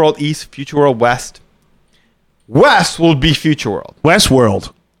Future World East, Future World West? West will be Future World.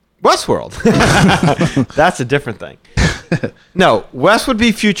 Westworld. Westworld. That's a different thing. No, West would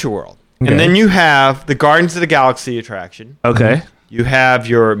be Future World. Okay. And then you have the Guardians of the Galaxy attraction. Okay. You have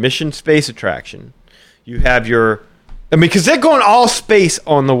your Mission Space attraction. You have your... I mean, because they're going all space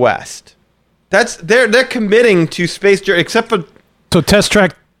on the West. They're committing to space, except for... So Test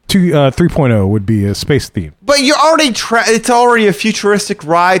Track 3.0 would be a space theme. But you're already it's already a futuristic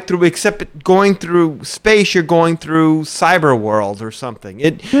ride through, except going through space, you're going through cyber world or something.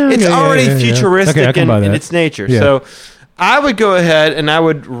 It's already futuristic Okay, I can buy in that. its nature. Yeah. So I would go ahead and I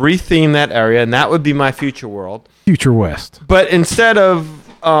would retheme that area, and that would be my future world. Future West. But instead of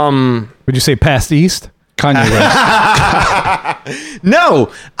Would you say past East? Kanye West.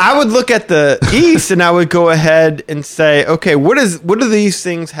 no, I would look at the East and I would go ahead and say, okay, what do these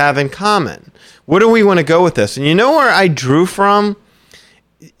things have in common? What do we want to go with this? And you know where I drew from?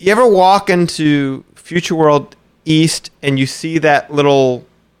 You ever walk into Future World East and you see that little...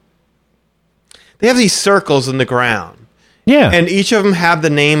 They have these circles in the ground. Yeah. And each of them have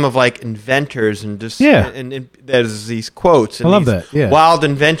the name of like inventors and just... Yeah. And there's these quotes. And I love these that, yeah. wild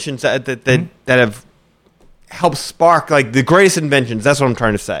inventions that have helped spark like the greatest inventions. That's what I'm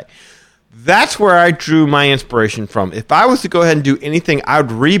trying to say. That's where I drew my inspiration from. If I was to go ahead and do anything, I would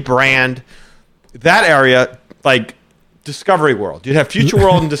rebrand that area like Discovery World. You'd have Future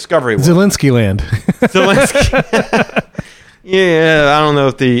World and Discovery World. Zelensky Land. Zelensky. Yeah, I don't know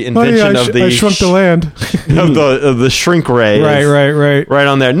if the invention of the I shrunk the land. of the shrink ray. Right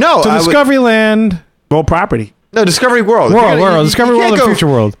on there. No, So Discovery Land. World property. No, Discovery World. Discovery World and Future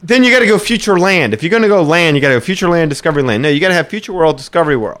World. Then you got to go Future Land. If you're going to go land, you got to go Future Land, Discovery Land. No, you got to have Future World,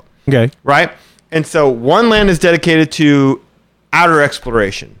 Discovery World. Okay. Right? And so one land is dedicated to outer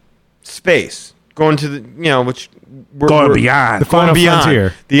exploration, space, going to the, which Going beyond. The final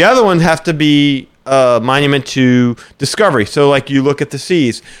frontier. The other ones have to be a monument to discovery. So like you look at the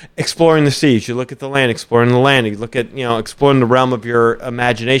seas, exploring the seas. You look at the land, exploring the land. You look at, exploring the realm of your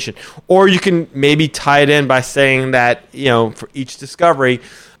imagination. Or you can maybe tie it in by saying that, for each discovery,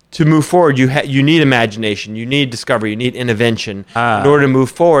 to move forward, you need imagination, you need discovery, you need intervention in order to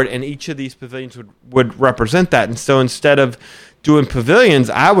move forward. And each of these pavilions would represent that. And so instead of doing pavilions,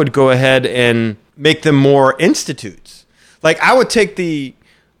 I would go ahead and make them more institutes. Like I would take the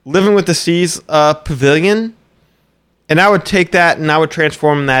Living with the Seas pavilion, and I would take that and I would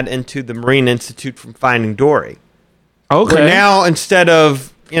transform that into the Marine Institute from Finding Dory. Okay. Where now instead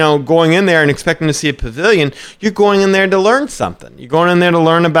of going in there and expecting to see a pavilion, you're going in there to learn something. You're going in there to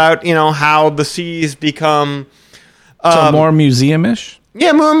learn about how the seas become So more museum-ish?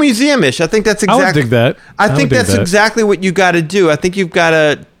 Yeah, more museum-ish. I think that's exactly. I would dig that. I think that's exactly what you got to do. I think you've got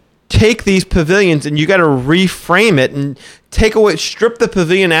to take these pavilions and you got to reframe it and strip the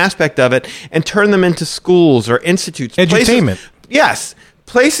pavilion aspect of it and turn them into schools or institutes, Edutainment. Yes,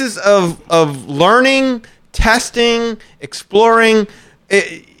 places of learning, testing, exploring.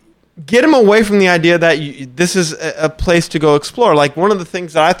 get them away from the idea that this is a place to go explore. Like one of the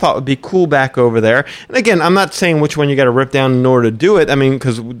things that I thought would be cool back over there, and again, I'm not saying which one you got to rip down in order to do it. I mean,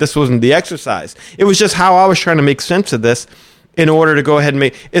 because this wasn't the exercise. It was just how I was trying to make sense of this in order to go ahead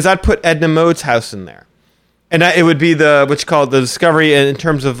and I'd put Edna Mode's house in there. And it would be the Discovery in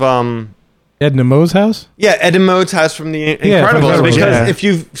terms of... Edna Mode's house? Yeah, Edna Mode's house from The Incredibles. Because if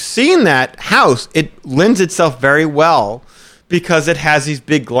you've seen that house, it lends itself very well because it has these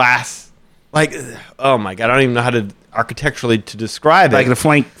big glass... Like, oh my God, I don't even know how to architecturally to describe it. Like the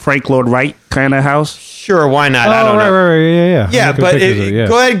Frank Lloyd Wright kind of house? Sure, why not? I don't know. Right, yeah, but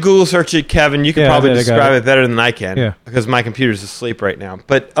go ahead and Google search it, Kevin. You can probably describe it better than I can because my computer's asleep right now.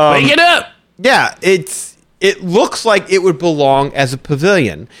 But wake it up! Yeah, it looks like it would belong as a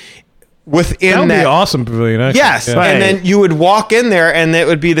pavilion within that would be an awesome pavilion. Actually. Yes, and then you would walk in there, and it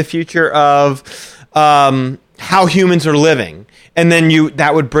would be the future of how humans are living. And then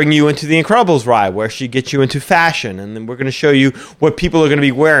that would bring you into the Incredibles ride, where she gets you into fashion, and then we're going to show you what people are going to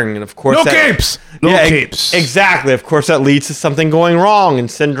be wearing, and of course, capes, capes. Exactly. Of course, that leads to something going wrong,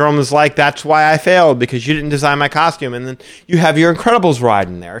 and Syndrome is like, "That's why I failed because you didn't design my costume." And then you have your Incredibles ride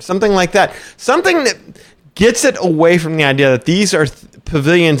in there, something like that, something that gets it away from the idea that these are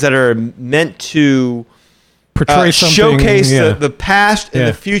pavilions that are meant to portray something, showcase the past and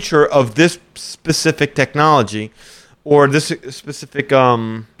the future of this specific technology. Or this specific.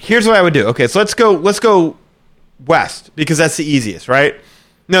 Here's what I would do. Okay, so let's go west because that's the easiest, right?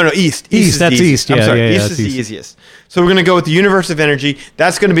 No, east. East. That's east. I'm sorry. East is the easiest. So we're gonna go with the Universe of Energy.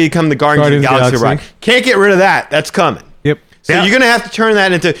 That's gonna become the Guardians of the Galaxy ride. Can't get rid of that. That's coming. Yep. So you're gonna have to turn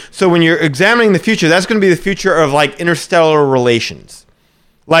that into. So when you're examining the future, that's gonna be the future of like interstellar relations.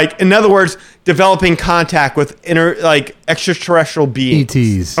 Like, in other words, developing contact with extraterrestrial beings.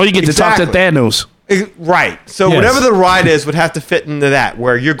 ETs. Oh, you get to talk to Thanos. Right. So whatever the ride is would have to fit into that,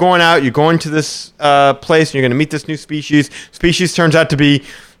 where you're going out, you're going to this place, and you're going to meet this new species. Species turns out to be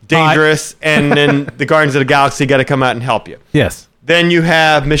dangerous, and then the Guardians of the Galaxy got to come out and help you. Yes. Then you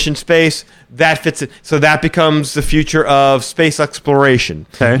have Mission Space. That fits it. So that becomes the future of space exploration.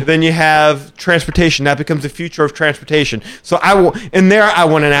 Okay. Then you have transportation. That becomes the future of transportation. So I want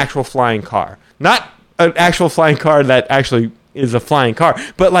an actual flying car. Not an actual flying car that actually is a flying car.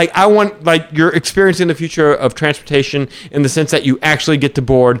 But I want you're experiencing the future of transportation in the sense that you actually get to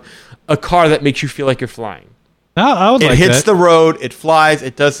board a car that makes you feel like you're flying. I would like that. It hits the road, it flies,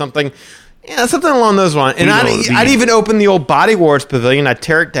 it does something. Yeah, something along those lines. And I'd even open the old Body Wars pavilion. I'd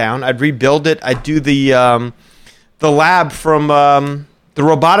tear it down. I'd rebuild it. I'd do the lab from the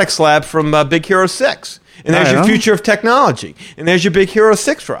robotics lab from Big Hero 6. And there's your future of technology. And there's your Big Hero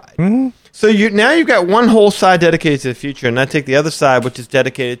 6 ride. Mm-hmm. So now you've got one whole side dedicated to the future, and I take the other side, which is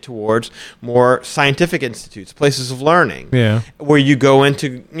dedicated towards more scientific institutes, places of learning, where you go in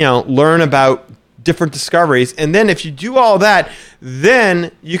to learn about different discoveries. And then if you do all that,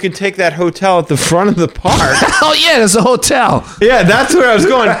 then you can take that hotel at the front of the park. Oh, yeah, there's a hotel. Yeah, that's where I was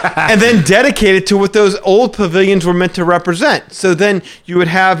going. And then dedicate it to what those old pavilions were meant to represent. So then you would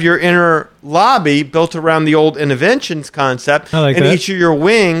have your inner lobby built around the old Innoventions concept. I like and that. Each of your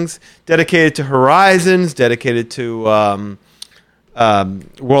wings dedicated to Horizons, dedicated to World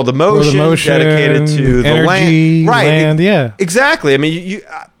of Motion, dedicated to Energy, the land. Right. Exactly. I mean,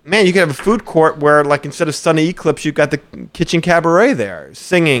 you could have a food court where, instead of Sunny Eclipse, you've got the Kitchen Cabaret there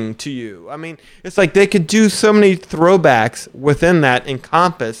singing to you. I mean, it's like they could do so many throwbacks within that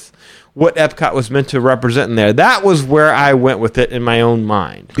encompass what Epcot was meant to represent in there. That was where I went with it in my own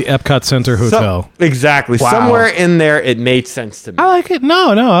mind. The Epcot Center Hotel. Exactly. Wow. Somewhere in there, it made sense to me. I like it. No,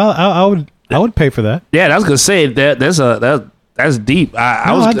 I would pay for that. Yeah, I was gonna say that's deep.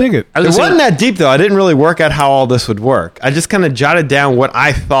 I dig it. It wasn't that deep, though. I didn't really work out how all this would work. I just kind of jotted down what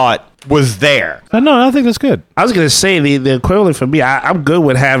I thought was there. No, I think that's good. I was going to say the equivalent for me, I'm good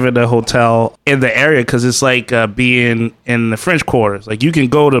with having a hotel in the area because it's like being in the French Quarters. Like you can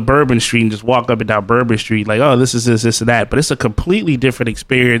go to Bourbon Street and just walk up and down Bourbon Street like, oh, this is this and that. But it's a completely different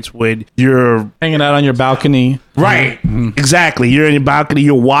experience when you're hanging out on your balcony. Right. Mm-hmm. Exactly. You're in your balcony.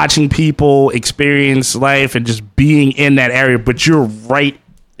 You're watching people experience life and just being in that area, but you're right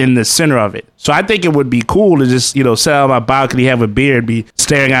in the center of it. So I think it would be cool to just, sit on my balcony, have a beer, and be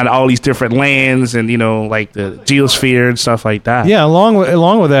staring at all these different lands and, like the geosphere and stuff like that. Yeah, along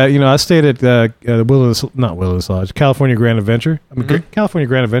with that, I stayed at Wilderness Lodge, California Grand Adventure. California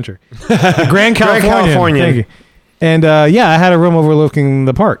Grand Adventure. Grand California. Thank you. And I had a room overlooking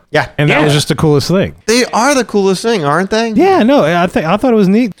the park. Yeah. And that was just the coolest thing. They are the coolest thing, aren't they? Yeah, no, I thought it was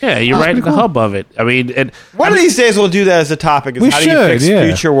neat. Yeah, you're right in the hub of it. I mean, and One of these days we'll do that as a topic. Is We how do you fix should, yeah.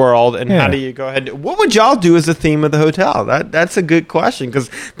 future world, and Yeah. how do you go ahead? What would y'all do as the theme of the hotel? That's a good question, because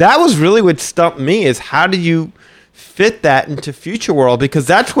that was really what stumped me. Is how do you fit that into future world? Because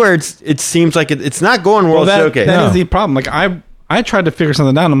that's where it seems like it's not going World Showcase. That is the problem. Like I tried to figure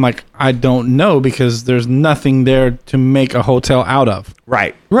something out. I'm like, I don't know, because there's nothing there to make a hotel out of.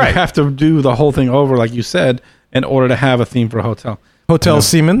 Right. You have to do the whole thing over, like you said, in order to have a theme for a hotel. Hotel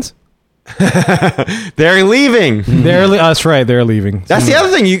Siemens. They're leaving. That's right. They're leaving. That's the other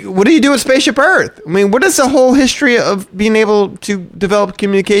thing. What do you do with Spaceship Earth? I mean, what does the whole history of being able to develop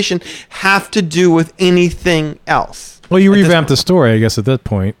communication have to do with anything else? Well, you revamp the story, I guess, at that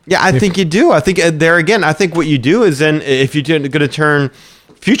point. Yeah, I think you do. I think there again, I think what you do is then if you're going to turn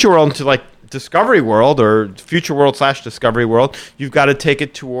Future World into like Discovery World or Future World / Discovery World, you've got to take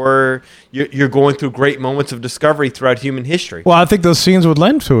it to where you're going through great moments of discovery throughout human history. Well, I think those scenes would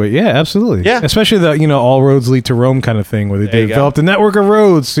lend to it. Yeah, absolutely. Yeah. Especially the, all roads lead to Rome kind of thing, where they developed a network of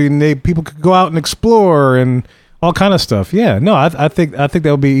roads so people could go out and explore and all kind of stuff. Yeah. No, I think that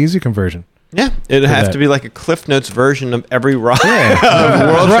would be easy conversion. Yeah, it'd have to be like a Cliff Notes version of every ride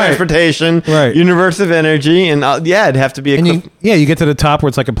of world transportation, universe of energy, and it'd have to be you get to the top where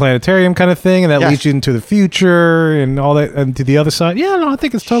it's like a planetarium kind of thing, and that leads you into the future and all that, and to the other side. Yeah, no, I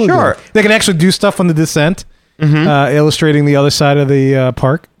think it's totally good. They can actually do stuff on the descent, illustrating the other side of the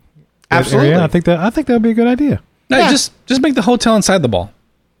park. Absolutely, I think that would be a good idea. No, just make the hotel inside the ball.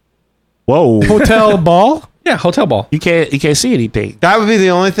 Whoa, hotel ball. Yeah, hotel ball. You can't see anything. That would be the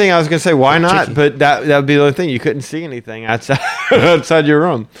only thing I was going to say. Why not? But that would be the only thing. You couldn't see anything outside your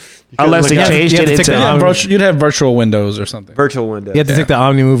room. Unless they changed it into... You'd have virtual windows or something. Virtual windows. You have to take the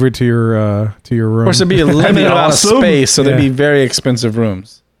Omni Mover to your room. Of course, it'd be a limited amount of space, so they'd be very expensive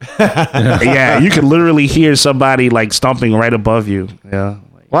rooms. Yeah, you could literally hear somebody like stomping right above you. Yeah.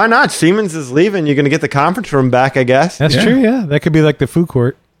 Why not? Siemens is leaving. You're going to get the conference room back, I guess. That's true, yeah. That could be like the food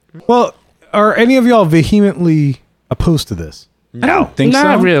court. Well... Are any of y'all vehemently opposed to this? I don't think so.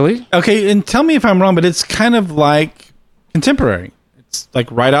 Not really. Okay, and tell me if I'm wrong, but it's kind of like contemporary. It's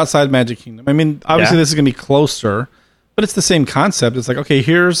like right outside Magic Kingdom. I mean, obviously this is going to be closer, but it's the same concept. It's like, okay,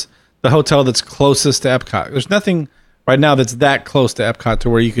 here's the hotel that's closest to Epcot. There's nothing right now that's that close to Epcot to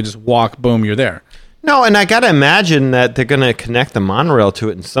where you could just walk, boom, you're there. No, and I got to imagine that they're going to connect the monorail to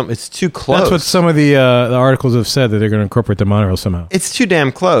it, and it's too close. That's what some of the articles have said, that they're going to incorporate the monorail somehow. It's too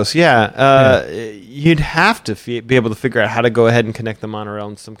damn close, yeah. You'd have to be able to figure out how to go ahead and connect the monorail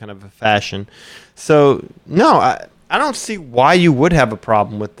in some kind of a fashion. So, no, I don't see why you would have a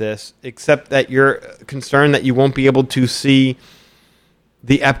problem with this, except that you're concerned that you won't be able to see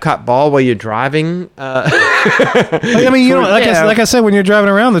the Epcot ball while you're driving. I mean, like I said, when you're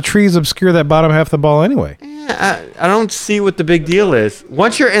driving around, the trees obscure that bottom half of the ball anyway. Yeah, I don't see what the big deal is.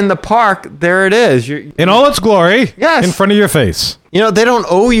 Once you're in the park, there it is. You're in all its glory. Yes. In front of your face. They don't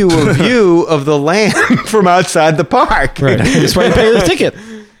owe you a view of the land from outside the park. Right. That's why you pay the ticket.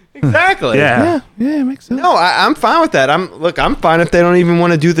 Exactly. Yeah, it makes sense. No, I'm fine with that. I'm fine if they don't even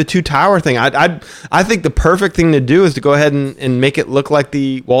want to do the 2 tower thing. I think the perfect thing to do is to go ahead and make it look like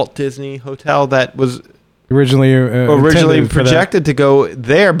the Walt Disney Hotel that was originally projected to go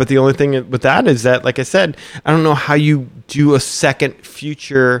there. But the only thing with that is that, like I said, I don't know how you do a second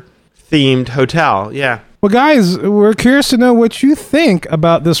future themed hotel. Yeah. Well, guys, we're curious to know what you think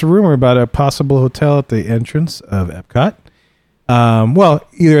about this rumor about a possible hotel at the entrance of Epcot. Well,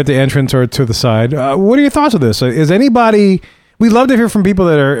 either at the entrance or to the side. What are your thoughts of this? Is anybody... We'd love to hear from people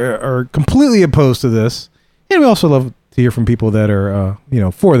that are completely opposed to this. And we also love to hear from people that are,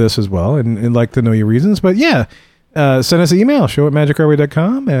 for this as well and like to know your reasons. But yeah, send us an email,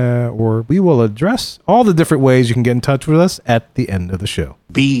 show@magicairway.com, or we will address all the different ways you can get in touch with us at the end of the show.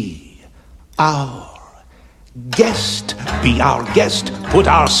 Be our guest. Be our guest. Put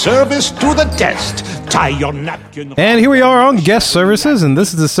our service to the test. Tie your napkin. And here we are on Guest Services, and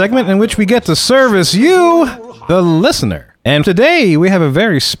this is the segment in which we get to service you, the listener. And today we have a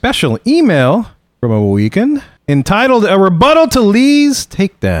very special email from a weekend entitled "A Rebuttal to Lee's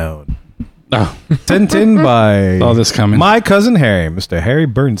Takedown." Oh. Sent in by this coming. my cousin Harry, Mr. Harry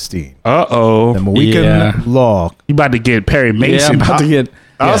Bernstein. Uh-oh. The Mohican Law. You about to get Perry Mason. Yeah, I'm about to get...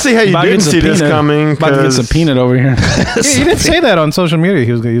 I'll see how you didn't see this coming. About to get subpoenaed over here. He did say that on social media.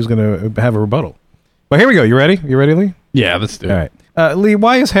 He was going to have a rebuttal. But here we go. You ready? You ready, Lee? Yeah, let's do it. All right. Lee,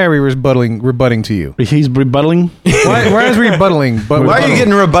 why is Harry rebutting to you? He's rebutting? Why is rebutting? Why are you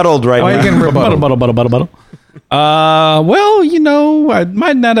getting rebutted right now? Why are you getting rebutted? Well, I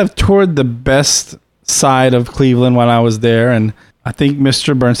might not have toured the best side of Cleveland when I was there, and I think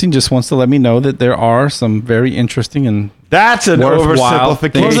Mr. Bernstein just wants to let me know that there are some very interesting and That's an worthwhile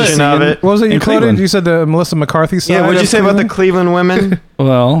things oversimplification to of see it. What was it you in quoted? Cleveland. You said the Melissa McCarthy side. Yeah, what'd you of say about the Cleveland? Cleveland women?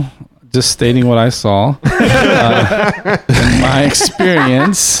 Well, just stating what I saw. In my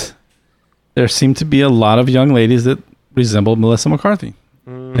experience, there seemed to be a lot of young ladies that resembled Melissa McCarthy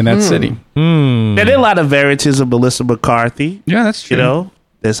in that city. There are a lot of varieties of Melissa McCarthy. Yeah, that's true. You know,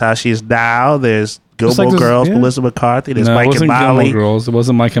 there's how she is now. There's Just Gilmore like this- Girls, yeah. Melissa McCarthy. There's No, it Mike and wasn't Gilmore Molly. Girls. It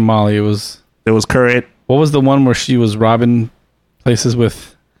wasn't Mike and Molly. It was There was Current. what was the one where she was robbing places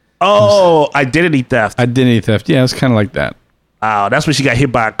with Oh, Identity Theft. identity theft? Yeah, it was kind of like that. Wow, that's when she got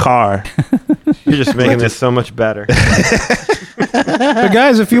hit by a car. You're just making this so much better. But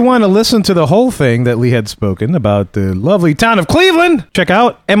guys, if you want to listen to the whole thing that Lee had spoken about the lovely town of Cleveland, check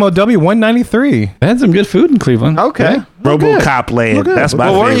out MOW 193. They had some good food in Cleveland. Okay. Yeah. RoboCop land. good. That's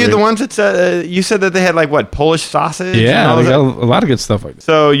my Well, weren't you favorite. the ones that said you said that they had like what Polish sausage? and Yeah, all they that? got a lot of good stuff like that.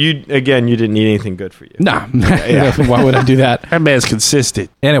 So you didn't eat anything good for you. Nah, why would I do that? That man's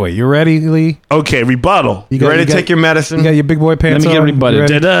consistent. Anyway, you ready, Lee? Okay, rebuttal. You ready to take your medicine? You got your big boy pants Let me get on? rebutted.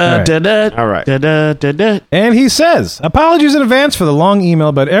 You ready? Da-da, All right. da-da, All right. da-da, da-da. And he says, apologies in advance for the long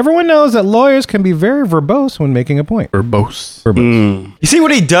email, but everyone knows that lawyers can be very verbose when making a point. Verbose. Verbose. You see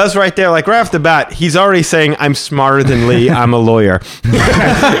what he does right there? Like right off the bat, he's already saying, "I'm smarter than Lee. I'm a lawyer.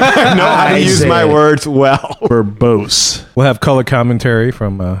 I know how to use my words well." Verbose. We'll have color commentary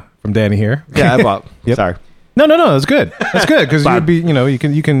from Danny here. Yeah, well, Yep. sorry. No, that's good. That's good because you'd be,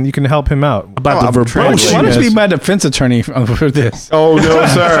 you can help him out. About the verbose. Why don't you be my defense attorney for this? Oh no,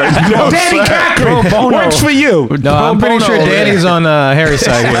 sir. No, Danny sir. Cochran works for you. No, I'm pretty sure Danny's on Harry's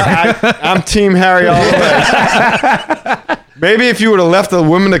side here. I'm Team Harry all the way. Maybe if you would have left the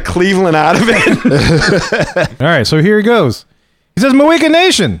women of Cleveland out of it. All right, so here he goes. He says, Moika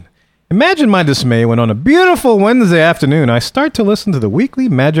Nation, imagine my dismay when on a beautiful Wednesday afternoon, I start to listen to the weekly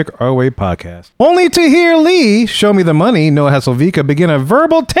Magic Our Way podcast, only to hear Lee, Show Me the Money, Noah Hasselvika, begin a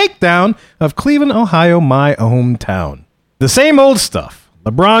verbal takedown of Cleveland, Ohio, my hometown. The same old stuff.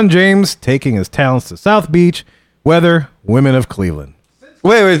 LeBron James taking his talents to South Beach, weather, women of Cleveland.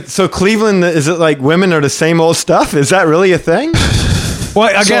 Wait. So Cleveland, is it like women are the same old stuff? Is that really a thing? Well,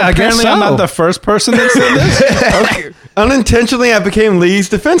 I guess apparently so. I'm not the first person that said this. Okay. Unintentionally, I became Lee's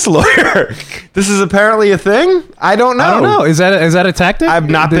defense lawyer. This is apparently a thing. I don't know. I don't know. Is that a tactic? I've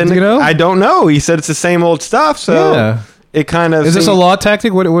not Did been. you know? I don't know. He said it's the same old stuff. So Yeah. it kind of Is this a law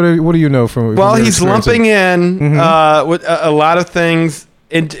tactic? What do you know from? Well, from your he's experience? lumping in with a lot of things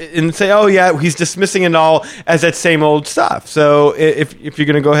and say, oh yeah, he's dismissing it all as that same old stuff. So if you're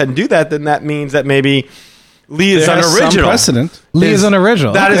going to go ahead and do that, then that means that maybe Lee is There has some unoriginal. precedent. Lee is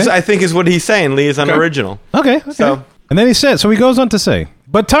unoriginal. That is, Okay. I think, is what he's saying. Lee is unoriginal. Okay. So- And then he he goes on to say,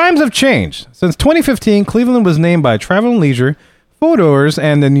 but times have changed. Since 2015, Cleveland was named by Travel and Leisure, Photos,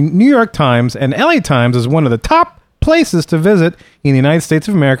 and the New York Times and LA Times as one of the top places to visit in the United States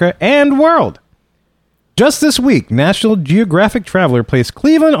of America and world. Just this week, National Geographic Traveler placed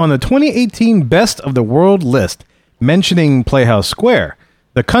Cleveland on the 2018 Best of the World list, mentioning Playhouse Square,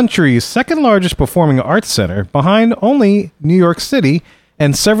 the country's second largest performing arts center, behind only New York City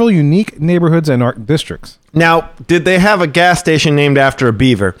and several unique neighborhoods and art districts. Now, did they have a gas station named after a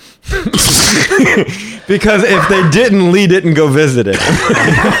beaver? Because if they didn't, Lee didn't go visit it.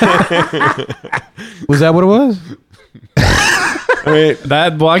 Was that what it was?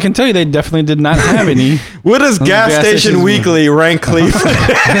 I can tell you they definitely did not have any. What does Gas Station Weekly rank Cleveland?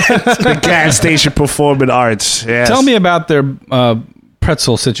 The gas station performing arts. Yes. Tell me about their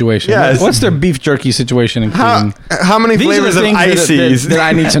pretzel situation. Yes. What's their beef jerky situation in Cleveland? How many These are flavors the of things ices? that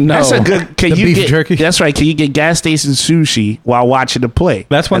I need to know. That's a good. Can The you beef get jerky? That's right. Can you get gas station sushi while watching the play?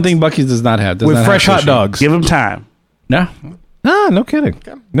 That's one thing Buc-ee's does not have. Does With not fresh have hot sushi. dogs. Give him time. No. Ah, no kidding.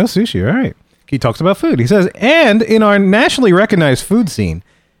 No sushi. All right. He talks about food. He says, and in our nationally recognized food scene,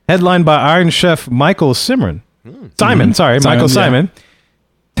 headlined by Iron Chef Michael Simon, Michael Simon,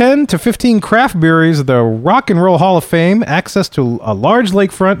 10 to 15 craft breweries, the Rock and Roll Hall of Fame, access to a large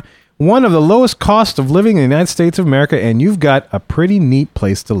lakefront, one of the lowest costs of living in the United States of America, and you've got a pretty neat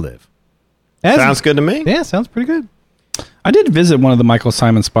place to live. Sounds good to me. Yeah, sounds pretty good. I did visit one of the Michael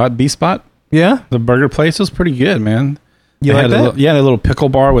Simon B-Spot. Yeah? The burger place was pretty good, man. You They like had that? a little pickle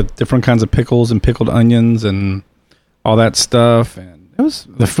bar with different kinds of pickles and pickled onions and all that stuff. And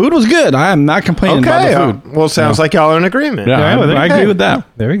the food was good. I am not complaining Okay. about the food. Well, sounds like y'all are in agreement. Yeah, I agree with that.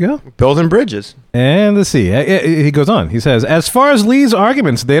 There we go. Building bridges. And let's see. He goes on. He says, as far as Lee's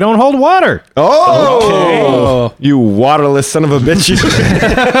arguments, they don't hold water. Oh, you waterless son of a bitch!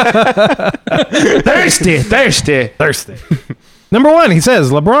 Thirsty. Thirsty. Number 1, he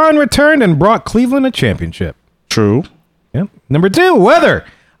says, LeBron returned and brought Cleveland a championship. True. Yep. Number 2, weather.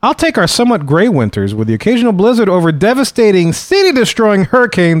 I'll take our somewhat gray winters with the occasional blizzard over devastating, city-destroying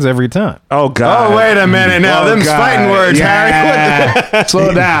hurricanes every time. Oh, God. Oh, wait a minute now. Them's fighting words, Harry.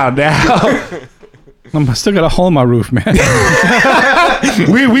 Slow down now. I still got a hole in my roof, man.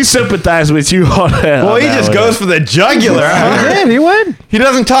 we sympathize with you on that. Well, he just goes for the jugular. He would. He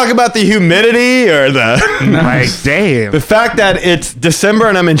doesn't talk about the humidity or the like, damn. the fact that it's December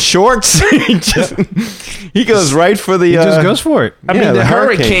and I'm in shorts. he goes right for the. He just goes for it. I mean, the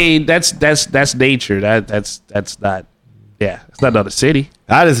hurricane. That's nature. That's not. Yeah, it's not another city.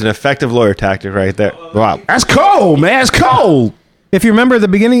 That is an effective lawyer tactic right there. Wow, that's cold, man. It's cold. If you remember at the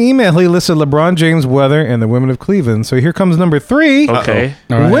beginning email, he listed LeBron James, weather, and the women of Cleveland. So here comes number 3. Okay.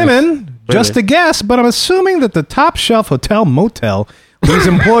 Right. Women, just a guess, but I'm assuming that the top shelf hotel motel these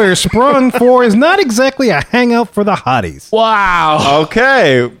employers sprung for is not exactly a hangout for the hotties. Wow.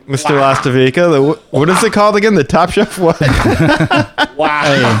 Okay, Mr. Lastavica. What is it called again? The Top Chef what?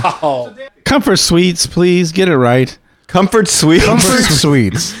 Wow. Comfort Suites, please. Get it right. Comfort Suites. Comfort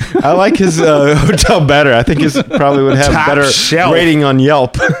Suites. I like his hotel better. I think his probably would have Top better shelf. rating on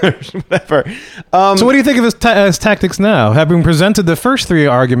Yelp or whatever. So what do you think of his tactics now? Having presented the first 3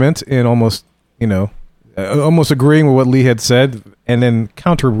 arguments in almost agreeing with what Lee had said and then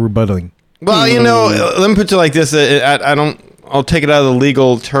counter-rebutting. Well, let me put it like this. I'll take it out of the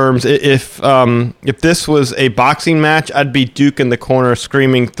legal terms. If this was a boxing match, I'd be Duke in the corner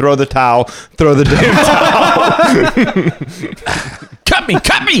screaming, "Throw the towel! Throw the damn towel!" Cut me!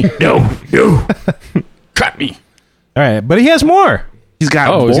 No! Cut me! All right, but he has more. He's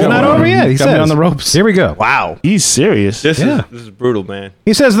got. He's not over yet. He got me says on the ropes. Here we go. Wow, he's serious. This is brutal, man.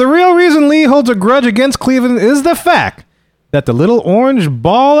 He says the real reason Lee holds a grudge against Cleveland is the fact that the little orange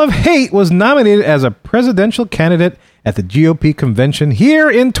ball of hate was nominated as a presidential candidate at the GOP convention here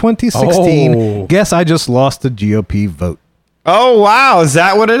in 2016. Oh. Guess I just lost the GOP vote. Oh wow, is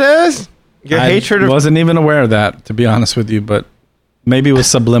that what it is? Your I hatred of wasn't even aware of that, to be honest with you, but maybe it was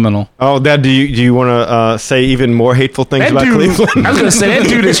subliminal. Oh, do you want to say even more hateful things about Cleveland? I was gonna say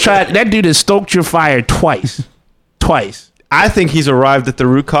that dude has stoked your fire twice. I think he's arrived at the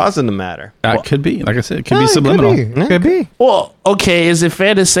root cause of the matter. That could be, like I said, it could be subliminal. Could be. Well, okay, is it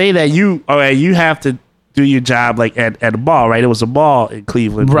fair to say that you have to do your job like at a ball, right? It was a ball in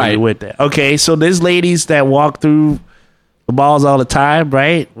Cleveland, when right? you went there. Okay, so there's ladies that walk through the malls all the time,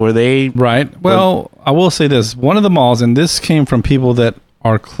 right? Were they right? Well, I will say this: one of the malls, and this came from people that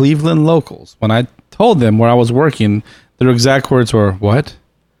are Cleveland locals. When I told them where I was working, their exact words were, "What?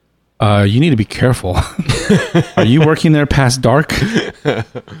 You need to be careful. Are you working there past dark?"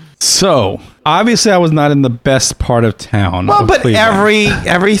 So obviously, I was not in the best part of town. Well, of but Cleveland.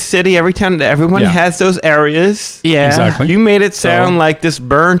 every city, every town, everyone has those areas. Yeah, exactly. You made it sound like this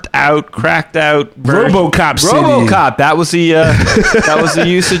burnt out, cracked out RoboCop city. RoboCop. That was the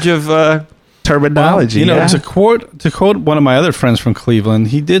usage of terminology. Well, to quote one of my other friends from Cleveland,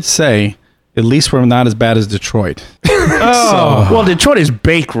 he did say, "At least we're not as bad as Detroit." Well, Detroit is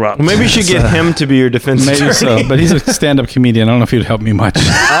bankrupt. Well, maybe you should get him to be your defense Maybe attorney. so, but he's a stand-up comedian. I don't know if he'd help me much.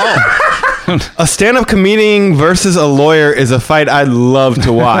 A stand-up comedian versus a lawyer is a fight I'd love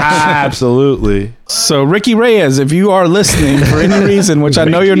to watch. Absolutely. So, Ricky Reyes, if you are listening for any reason, which I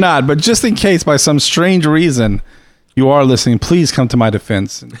know you're not, but just in case by some strange reason you are listening, please come to my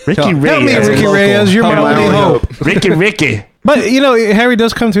defense. Ricky Reyes. Help me, Ricky Reyes. You're my only hope. Ricky. But, Harry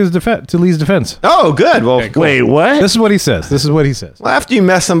does come to his to Lee's defense. Oh, good. Well, wait, what? This is what he says. Well, after you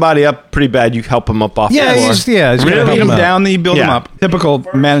mess somebody up pretty bad, you help them up off the floor. Just gotta Really help beat him them out. down, then you build them up. Typical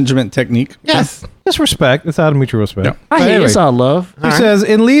management technique. Yes. Just respect. It's out of mutual respect. Yeah. But I hate anyway, it's all love. He says,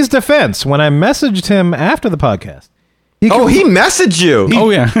 in Lee's defense, when I messaged him after the podcast, he messaged you. He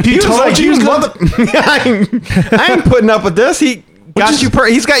was told like, you. I ain't putting up with this. He got you.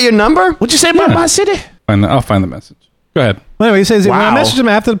 He's got your number. What'd you say about my city? I'll find the message. Go ahead. Well, anyway, he says when I Wow. messaged him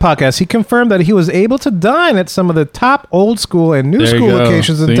after the podcast, he confirmed that he was able to dine at some of the top old school and new There you school go.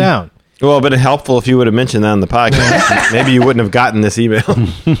 locations in See? town. Well, but it's helpful if you would have mentioned that on the podcast. Maybe you wouldn't have gotten this email.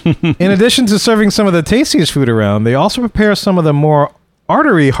 In addition to serving some of the tastiest food around, they also prepare some of the more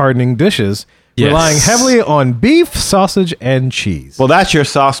artery-hardening dishes, relying heavily on beef, sausage, and cheese. Well, that's your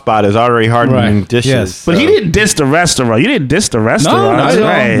soft spot is artery hardening Right. dishes. Yes. But he didn't diss the restaurant. You didn't diss the restaurant. not at all.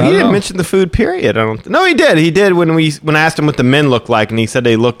 Right. Not He at didn't all. mention the food. Period. No, he did. He did when I asked him what the men looked like, and he said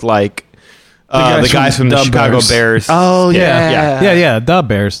they looked like the guys from the Dub Chicago Bears. Bears. Oh, yeah. yeah, Dub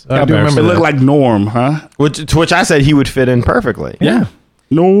Bears. I do Bears. remember It that. looked like Norm, huh? To which I said he would fit in perfectly. Yeah.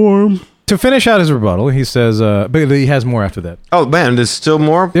 Norm. To finish out his rebuttal, he says, but he has more after that. Oh man, there's still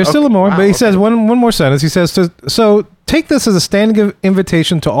more. There's still more, but he says one more sentence. He says, so take this as a standing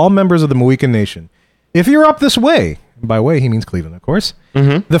invitation to all members of the Mohican Nation. If you're up this way, and by way he means Cleveland, of course,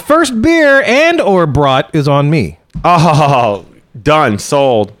 the first beer and or brat is on me. Oh, done.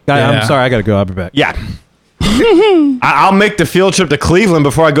 Sold. I'm sorry, I got to go. I'll be back. Yeah. I'll make the field trip to Cleveland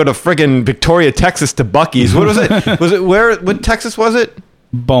before I go to friggin' Victoria, Texas to Buc-ee's. What was it? What Texas was it?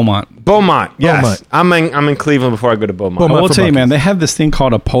 Beaumont. Yes. Beaumont. I'm in Cleveland before I go to Beaumont. I will tell you, man, they have this thing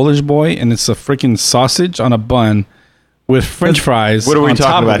called a Polish boy, and it's a freaking sausage on a bun with French fries. What are we on top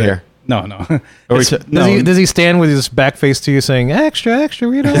talking about of it. here? No. Does he stand with his back face to you saying, extra,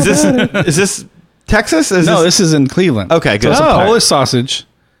 read all about it? Is this Texas? This is in Cleveland. Okay, good. So it's a Polish sausage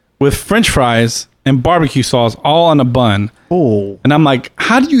with French fries and barbecue sauce all on a bun. Oh. And I'm like,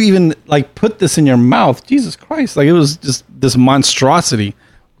 how do you even like put this in your mouth? Jesus Christ. Like, it was just this monstrosity,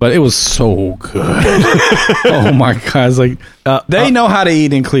 but it was so good. Oh my God. It's like, they know how to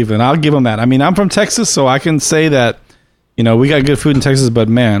eat in Cleveland. I'll give them that. I mean, I'm from Texas, so I can say that, we got good food in Texas, but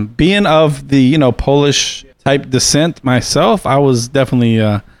man, being of the, Polish type descent myself, I was definitely,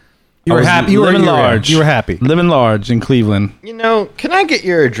 You were happy. Living large. You were happy. Living large in Cleveland. Can I get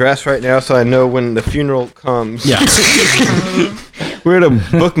your address right now so I know when the funeral comes? Yeah. Where to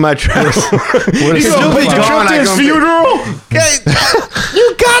book my travel? He's gonna be gone. to his funeral?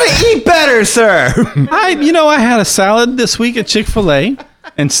 You gotta eat better, sir. I had a salad this week at Chick-fil-A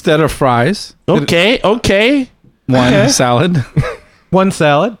instead of fries. Okay. One salad. One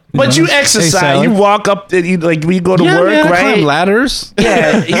salad. But you exercise. salad. You walk up and when you go to work, I right? climb ladders.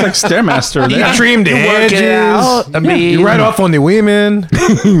 Yeah. It's like Stairmaster. You there. trim the You work it edges. out. I mean, You ride off on the women.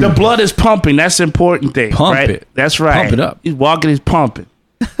 the blood is pumping. That's the important thing. Pump right? it. That's right. Pump it up. He's walking, he's pumping.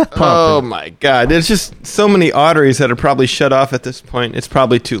 Oh my God! There's just so many arteries that are probably shut off at this point. It's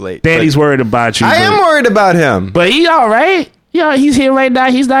probably too late. Daddy's worried about you. I am worried about him. But he all right. He's here right now.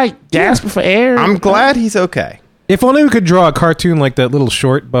 He's not gasping for air. I'm glad he's okay. If only we could draw a cartoon like that little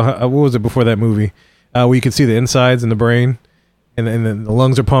short. What was it before that movie? Where you could see the insides and the brain, and then the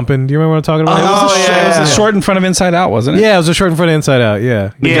lungs are pumping. Do you remember what I'm talking about? It was a short in front of Inside Out, wasn't it? Yeah, it was a short in front of Inside Out.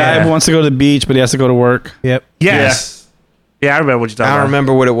 Yeah. The guy wants to go to the beach, but he has to go to work. Yep. Yes. Yeah, I remember what you're talking I about. don't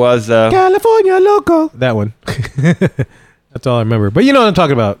remember what it was though. California Loco. That one. That's all I remember. But you know what I'm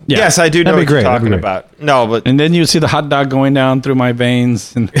talking about. Yeah. Yes, I do know That'd what be great. you're That'd talking be about. No, but And then you see the hot dog going down through my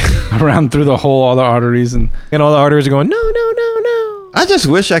veins and around through all the arteries. And all the arteries are going, no. I just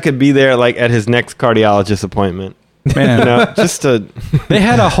wish I could be there like at his next cardiologist appointment. man, Just to they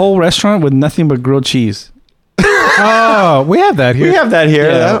had a whole restaurant with nothing but grilled cheese. Oh, we have that here. we have that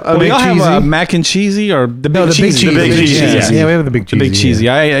here. Yeah. We all have mac and cheesy or the big cheesy. The big cheesy. Yeah. Yeah, we have the big cheesy. The big cheesy.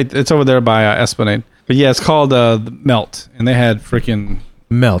 It's over there by Esplanade. But yeah, it's called the Melt, and they had freaking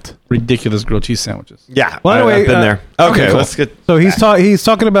Melt. ridiculous grilled cheese sandwiches. Yeah. Well, anyway, I've been there. Okay, cool. let's get. So he's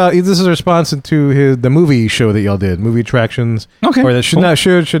talking about this is a response to the movie show that y'all did, movie attractions. Okay, or that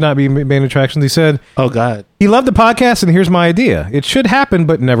should not be main attractions. He said, Oh, God. he loved the podcast, and here's my idea. It should happen,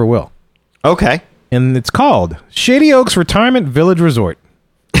 but never will. Okay. And it's called Shady Oaks Retirement Village Resort.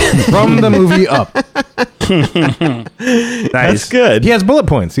 From the movie Up. Nice. That's good. He has bullet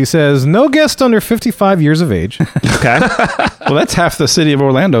points. He says, no guest under 55 years of age. Okay. Well, that's half the city of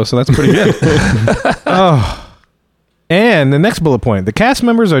Orlando, so that's pretty good. And the next bullet point, the cast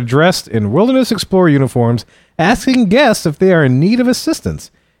members are dressed in Wilderness Explorer uniforms, asking guests if they are in need of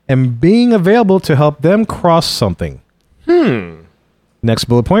assistance and being available to help them cross something. Next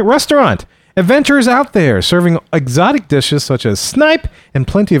bullet point, restaurant. Adventurers out there serving exotic dishes such as snipe and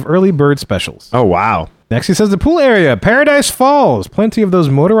plenty of early bird specials. Oh, wow. Next, he says the pool area, Paradise Falls. Plenty of those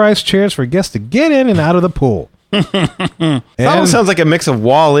motorized chairs for guests to get in and out of the pool. It almost sounds like a mix of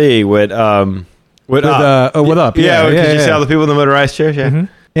Wall-E with Up. With Up. Yeah, because you see all the people in the motorized chairs. Yeah.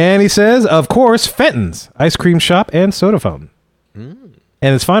 Mm-hmm. And he says, of course, Fenton's, ice cream shop and soda fountain.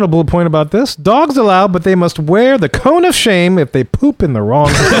 And his final bullet point about this, dogs allowed, but they must wear the cone of shame if they poop in the wrong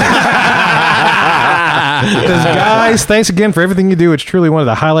place. Says, guys, thanks again for everything you do. It's truly one of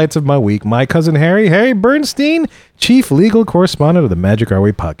the highlights of my week. My cousin Harry Bernstein, chief legal correspondent of the Magic Our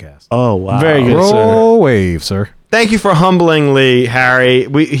Way podcast. Oh, wow. Very good, Roll wave, sir. Thank you for humblingly, Harry.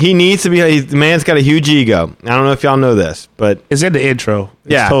 He needs to be. The man's got a huge ego. I don't know if y'all know this, but It's in the intro.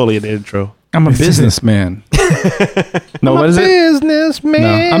 It's Yeah. totally in the intro. I'm a businessman. No, what is it? Businessman.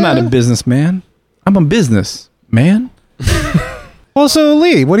 No, I'm not a businessman. I'm a business man. Well, so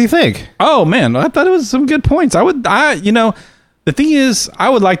Lee, what do you think? Oh man, I thought it was some good points. The thing is, I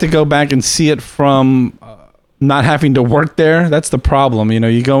would like to go back and see it from not having to work there. That's the problem.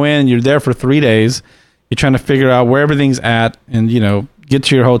 You go in, you're there for 3 days. You're trying to figure out where everything's at, and get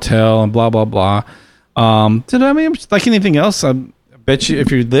to your hotel and blah blah blah. Like anything else, bet you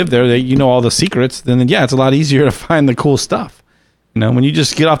if you live there, you know all the secrets. Then yeah, it's a lot easier to find the cool stuff. You know, when you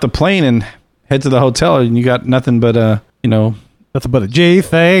just get off the plane and head to the hotel and you got nothing but nothing but a G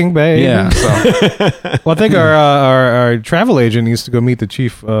thing, baby. Yeah. So. Well, I think our travel agent needs to go meet the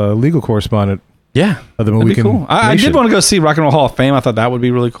chief legal correspondent. Yeah, of the that'd movie. be cool. I did want to go see Rock and Roll Hall of Fame. I thought that would be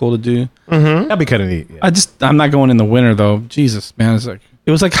really cool to do. Mm-hmm. That'd be kind of neat. Yeah. I'm not going in the winter though. Jesus, man,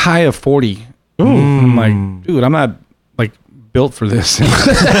 it was like high of 40. Ooh, I'm like, dude, I'm not like built for this.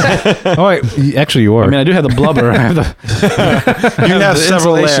 Oh, wait, actually, you are. I mean, I do have the blubber. I have the. You have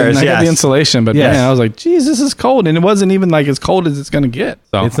several layers. I got the insulation, but Yes. man, I was like, geez, this is cold, and it wasn't even like as cold as it's gonna get.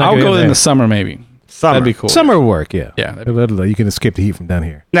 So It's not I'll gonna go get in there. the summer maybe. Summer. That'd be cool. Summer work, yeah. Yeah. You can escape the heat from down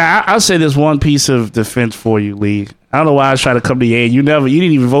here. Now, I'll say this one piece of defense for you, Lee. I don't know why I was trying to come to you. You didn't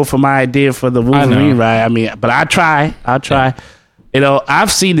even vote for my idea for the Wolverine ride. I mean, but I'll try. Yeah. You know,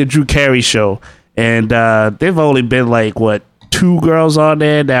 I've seen the Drew Carey show, and they've only been like, 2 girls on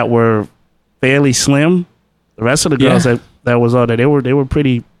there that were fairly slim. The rest of the girls that was on there, they were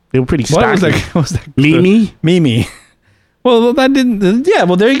pretty stocky. What was that? Mimi? Well, that didn't. Yeah,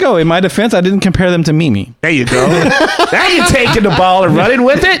 well, there you go. In my defense, I didn't compare them to Mimi. There you go. Now you're taking the ball and running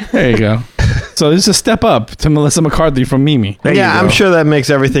with it. There you go. So this is a step up to Melissa McCarthy from Mimi. Yeah, I'm sure that makes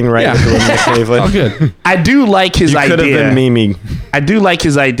everything right with Linda Cleveland. All good. I do like his idea. Could have been Mimi. I do like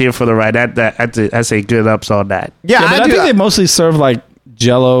his idea for the ride. I say good ups on that. Yeah, but I think they mostly serve like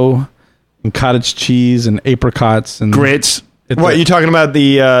Jell-O and cottage cheese and apricots and grits. What, you talking about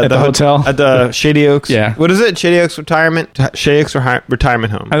the hotel? At the Shady Oaks? Yeah. What is it? Shady Oaks Retirement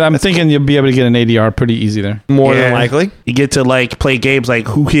Home. I'm thinking you'll be able to get an ADR pretty easy there. More than likely. You get to like play games like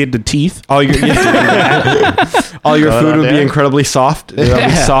Who Hid the Teeth. All your food would be incredibly soft. There'll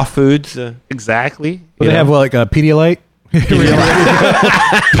be soft foods. Exactly. Will they have like a Pedialyte?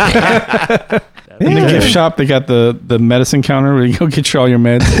 In the gift shop, they got the medicine counter where you go get all your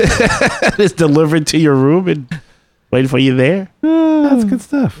meds. It's delivered to your room and waiting for you there. That's good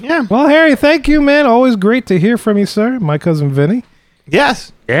stuff. Yeah. Well, Harry, thank you, man. Always great to hear from you, sir. My cousin Vinny.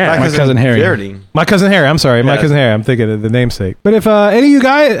 Yes. Yeah. My cousin Harry. Verity. My cousin Harry. I'm sorry. My Yes. cousin Harry. I'm thinking of the namesake. But if any of you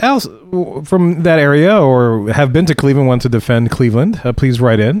guys else from that area or have been to Cleveland, want to defend Cleveland, please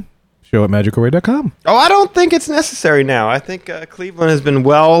write in. Show at magicalray.com. Oh, I don't think it's necessary now. I think Cleveland has been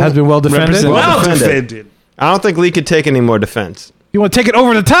well defended. Well defended. I don't think Lee could take any more defense. You want to take it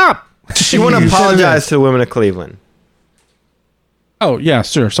over the top? You want to apologize to the women of Cleveland. Oh, yeah,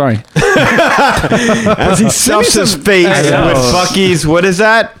 sure. Sorry. As he stuffs his face with Buc-ee's, what is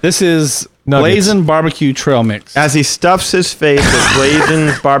that? This is Nuggets. Blazing Barbecue Trail Mix. As he stuffs his face with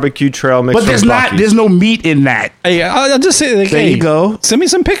Blazing Barbecue Trail Mix. But from there's no meat in that. Hey, I'll just say, like, There hey, you go. Send me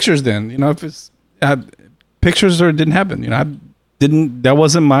some pictures then. You know, if it's pictures or it didn't happen. You know, that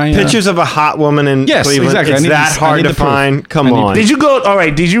wasn't my Pictures of a hot woman in Yes, Cleveland. exactly. It's I that need hard the to proof. find. Come I need on. Did you go? All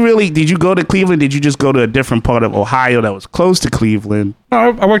right. Did you go to Cleveland? Did you just go to a different part of Ohio that was close to Cleveland? No,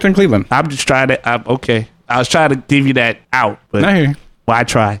 I worked in Cleveland. I'm just trying to. Okay. I was trying to give you that out, but I hear you. why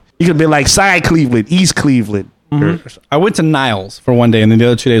try? You could be like side Cleveland, East Cleveland. I went to Niles for one day, and then the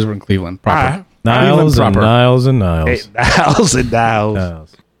other 2 days were in Cleveland. Proper. All right. Niles and proper. Niles and Niles. Hey, Niles and Niles.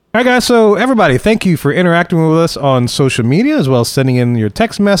 Niles. All right, guys. So, everybody, thank you for interacting with us on social media as well as sending in your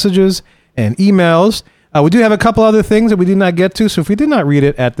text messages and emails. We do have a couple other things that we did not get to. So, if we did not read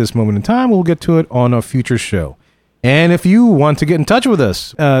it at this moment in time, we'll get to it on a future show. And if you want to get in touch with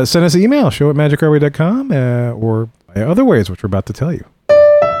us, send us an email, show@magicourway.com, or by other ways, which we're about to tell you.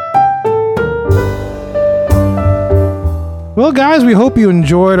 Well, guys, we hope you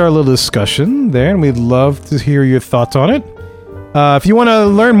enjoyed our little discussion there, and we'd love to hear your thoughts on it. If you want to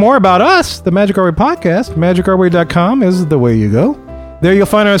learn more about us, the Magic Our Way podcast, magicourway.com is the way you go. There you'll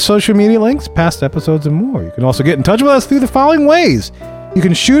find our social media links, past episodes, and more. You can also get in touch with us through the following ways. You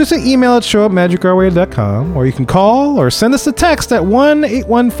can shoot us an email at show@magicourway.com, or you can call or send us a text at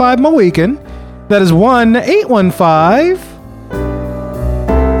 1-815-MOHICAN. That is 1-815...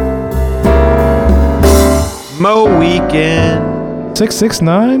 Mo Weekend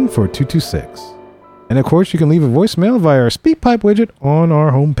 669-4226. And of course, you can leave a voicemail via our SpeakPipe widget on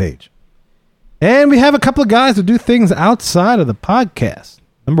our homepage. And we have a couple of guys that do things outside of the podcast.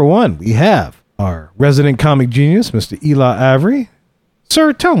 Number one, we have our resident comic genius, Mr. Eli Avery.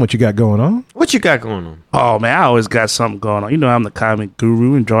 Sir, tell him what you got going on. What you got going on? Oh, man, I always got something going on. You know, I'm the comic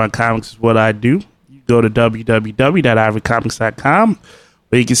guru, and drawing comics is what I do. You go to www.ivorycomics.com,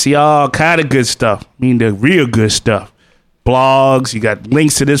 where you can see all kind of good stuff. I mean, the real good stuff. Blogs, you got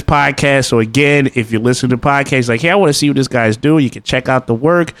links to this podcast. So, again, if you listen to the podcast, like, hey, I want to see what this guy's doing, you can check out the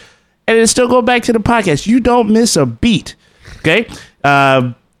work, and then still go back to the podcast. You don't miss a beat, okay?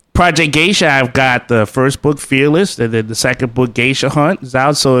 Project Geisha, I've got the first book, Fearless, and then the second book, Geisha Hunt, is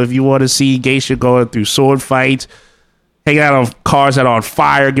out. So if you want to see Geisha going through sword fights, hanging out on cars that are on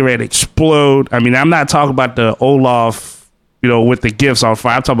fire, get ready to explode. I mean, I'm not talking about the Olaf, with the gifts on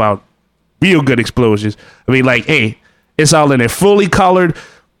fire. I'm talking about real good explosions. I mean, like, hey, it's all in there, fully colored,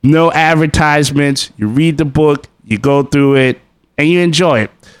 no advertisements. You read the book, you go through it, and you enjoy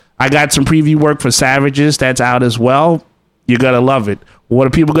it. I got some preview work for Savages that's out as well. You're going to love it. What are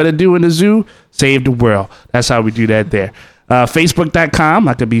people going to do in the zoo? Save the world. That's how we do that there. Facebook.com.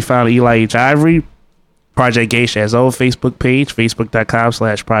 I could be found at Eli H. Ivory. Project Geisha has own Facebook page,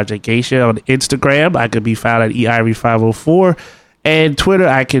 Facebook.com/Project Geisha. On Instagram, I could be found at eivory504. And Twitter,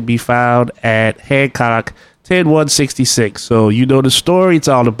 I could be found at Hancock10166. So you know the story. It's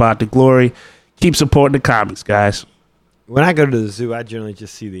all about the glory. Keep supporting the comics, guys. When I go to the zoo, I generally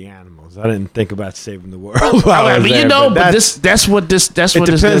just see the animals. I didn't think about saving the world. That's what this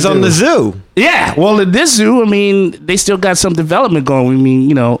depends on the zoo. Yeah, well, in this zoo, I mean, they still got some development going. I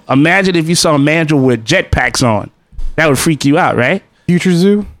mean, imagine if you saw a mandrill with jetpacks on. That would freak you out, right? Future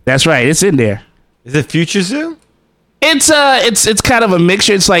Zoo? That's right. It's in there. Is it Future Zoo? It's kind of a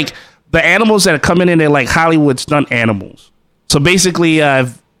mixture. It's like the animals that are coming in, they're like Hollywood stunt animals. So basically,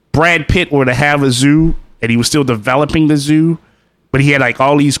 if Brad Pitt were to have a zoo, and he was still developing the zoo, but he had like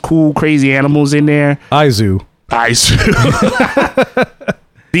all these cool, crazy animals in there. iZoo.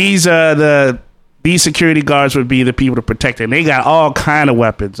 These security guards would be the people to protect it. And they got all kind of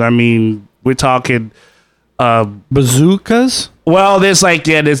weapons. I mean, we're talking bazookas. Well, there's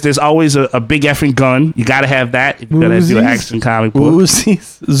always a big effing gun. You got to have that if you're gonna do an action comic book.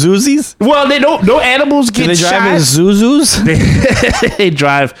 Uzis? Well, they don't. No animals get shot. Do they drive in Zuzus?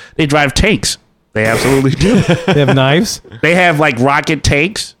 They drive tanks. They absolutely do. They have knives. They have like rocket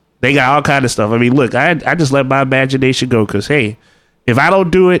tanks. They got all kind of stuff. I mean, look, I just let my imagination go because, hey, if I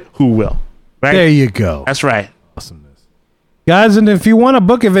don't do it, who will? Right? There you go. That's right. Awesomeness. Guys, and if you want to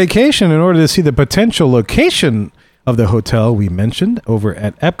book a vacation in order to see the potential location of the hotel we mentioned over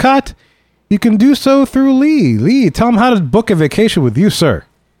at Epcot, you can do so through Lee. Lee, tell them how to book a vacation with you, sir.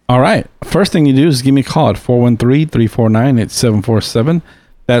 All right. First thing you do is give me a call at 413-349-8747.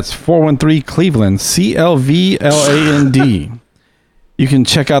 That's 413 Cleveland, CLVLAND. You can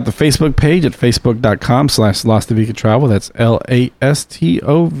check out the Facebook page at facebook.com/Lastovica Travel. That's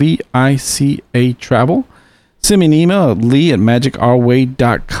LASTOVICA Travel. Send me an email at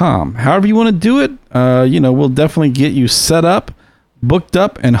lee@magicourway.com. However you want to do it, we'll definitely get you set up, booked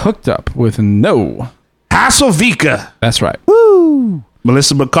up, and hooked up with no Hasselvika. That's right. Woo!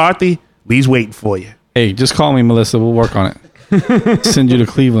 Melissa McCarthy, Lee's waiting for you. Hey, just call me, Melissa. We'll work on it. Send you to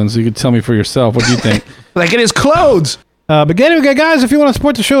Cleveland so you can tell me for yourself. What do you think? Like it is clothes. But anyway, guys, if you want to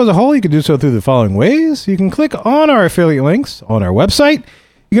support the show as a whole, you can do so through the following ways. You can click on our affiliate links on our website.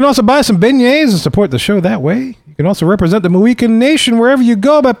 You can also buy some beignets and support the show that way. You can also represent the Mohican Nation wherever you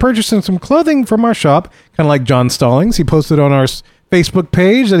go by purchasing some clothing from our shop, kind of like John Stallings. He posted on our Facebook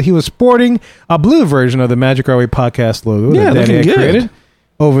page that he was sporting a blue version of the Magic Our Way podcast logo that Danny had created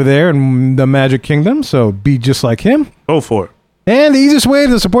over there in the Magic Kingdom. So be just like him. Go for it. And the easiest way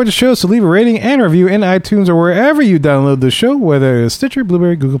to support the show is to leave a rating and review in iTunes or wherever you download the show, whether it's Stitcher,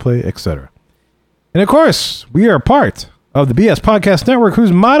 Blueberry, Google Play, etc. And of course, we are part of the BS Podcast Network,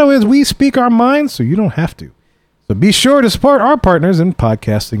 whose motto is we speak our minds so you don't have to. So be sure to support our partners in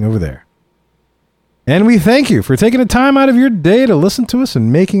podcasting over there. And we thank you for taking the time out of your day to listen to us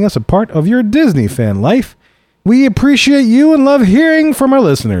and making us a part of your Disney fan life. We appreciate you and love hearing from our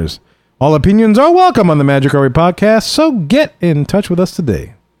listeners. All opinions are welcome on the Magic Our Way podcast, so get in touch with us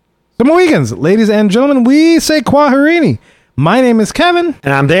today. So, Mohicans, ladies and gentlemen, we say Kwaherini. My name is Kevin.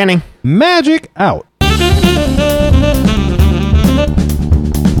 And I'm Danny. Magic out.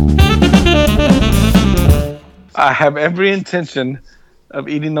 I have every intention of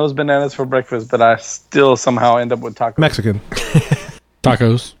eating those bananas for breakfast, but I still somehow end up with tacos. Mexican.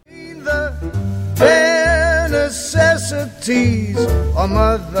 Tacos. Necessities or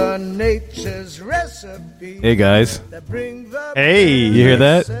Mother Nature's recipe. Hey, guys. Hey. You hear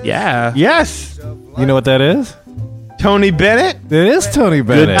that? Yeah. Yes. You know what that is? Tony Bennett? It is Tony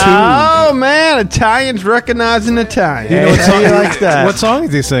Bennett. Oh, man. Italians recognizing Italian. You know what song, like that? What song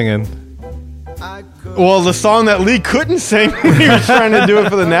is he singing? Well, the song that Lee couldn't sing when he was trying to do it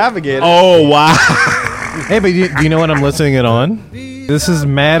for the Navigator. Oh, wow. Hey, but do you know what I'm listening it on? This is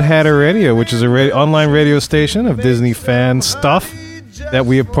Mad Hatter Radio, which is a online radio station of Disney fan stuff that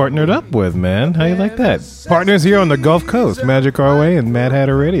we have partnered up with, man. How you like that? Partners here on the Gulf Coast, Magic Our Way and Mad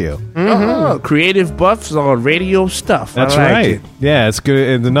Hatter Radio. Mm-hmm. Oh, creative buffs on radio stuff. That's I like right. it. Yeah, it's good.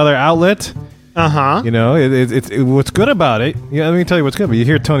 It's another outlet You know, it's what's good about it. Yeah, let me tell you what's good. But you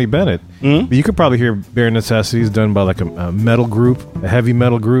hear Tony Bennett, but you could probably hear Bare Necessities done by like a metal group, a heavy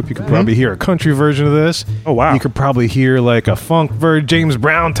metal group. You could probably hear a country version of this. Oh wow! You could probably hear like a funk version, James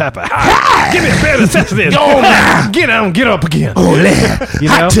Brown type of. Give me a Bare Necessities. Get down, get up again. Oh, you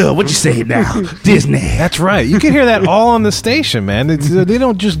know? Hot tub. What you say now, Disney? That's right. You can hear that all on the station, man. They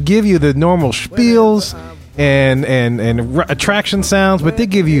don't just give you the normal spiels and attraction sounds, but they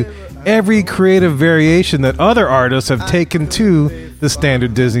give you every creative variation that other artists have taken to the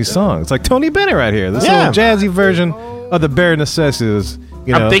standard Disney songs. Like Tony Bennett right here. This little jazzy version of the Bare Necessities.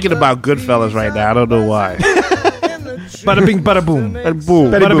 You know. I'm thinking about Goodfellas right now. I don't know why. Bada bing, bada boom. Bada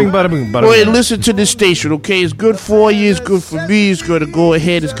boom. Bada bing, bada boom. Go ahead and listen to this station, okay? It's good for you. It's good for me. It's going to go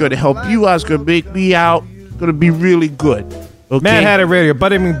ahead. It's going to help you out. It's going to make me out. It's going to be really good. Okay? Mad Hatter Radio.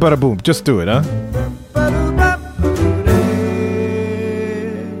 Bada bing, bada boom. Just do it, huh?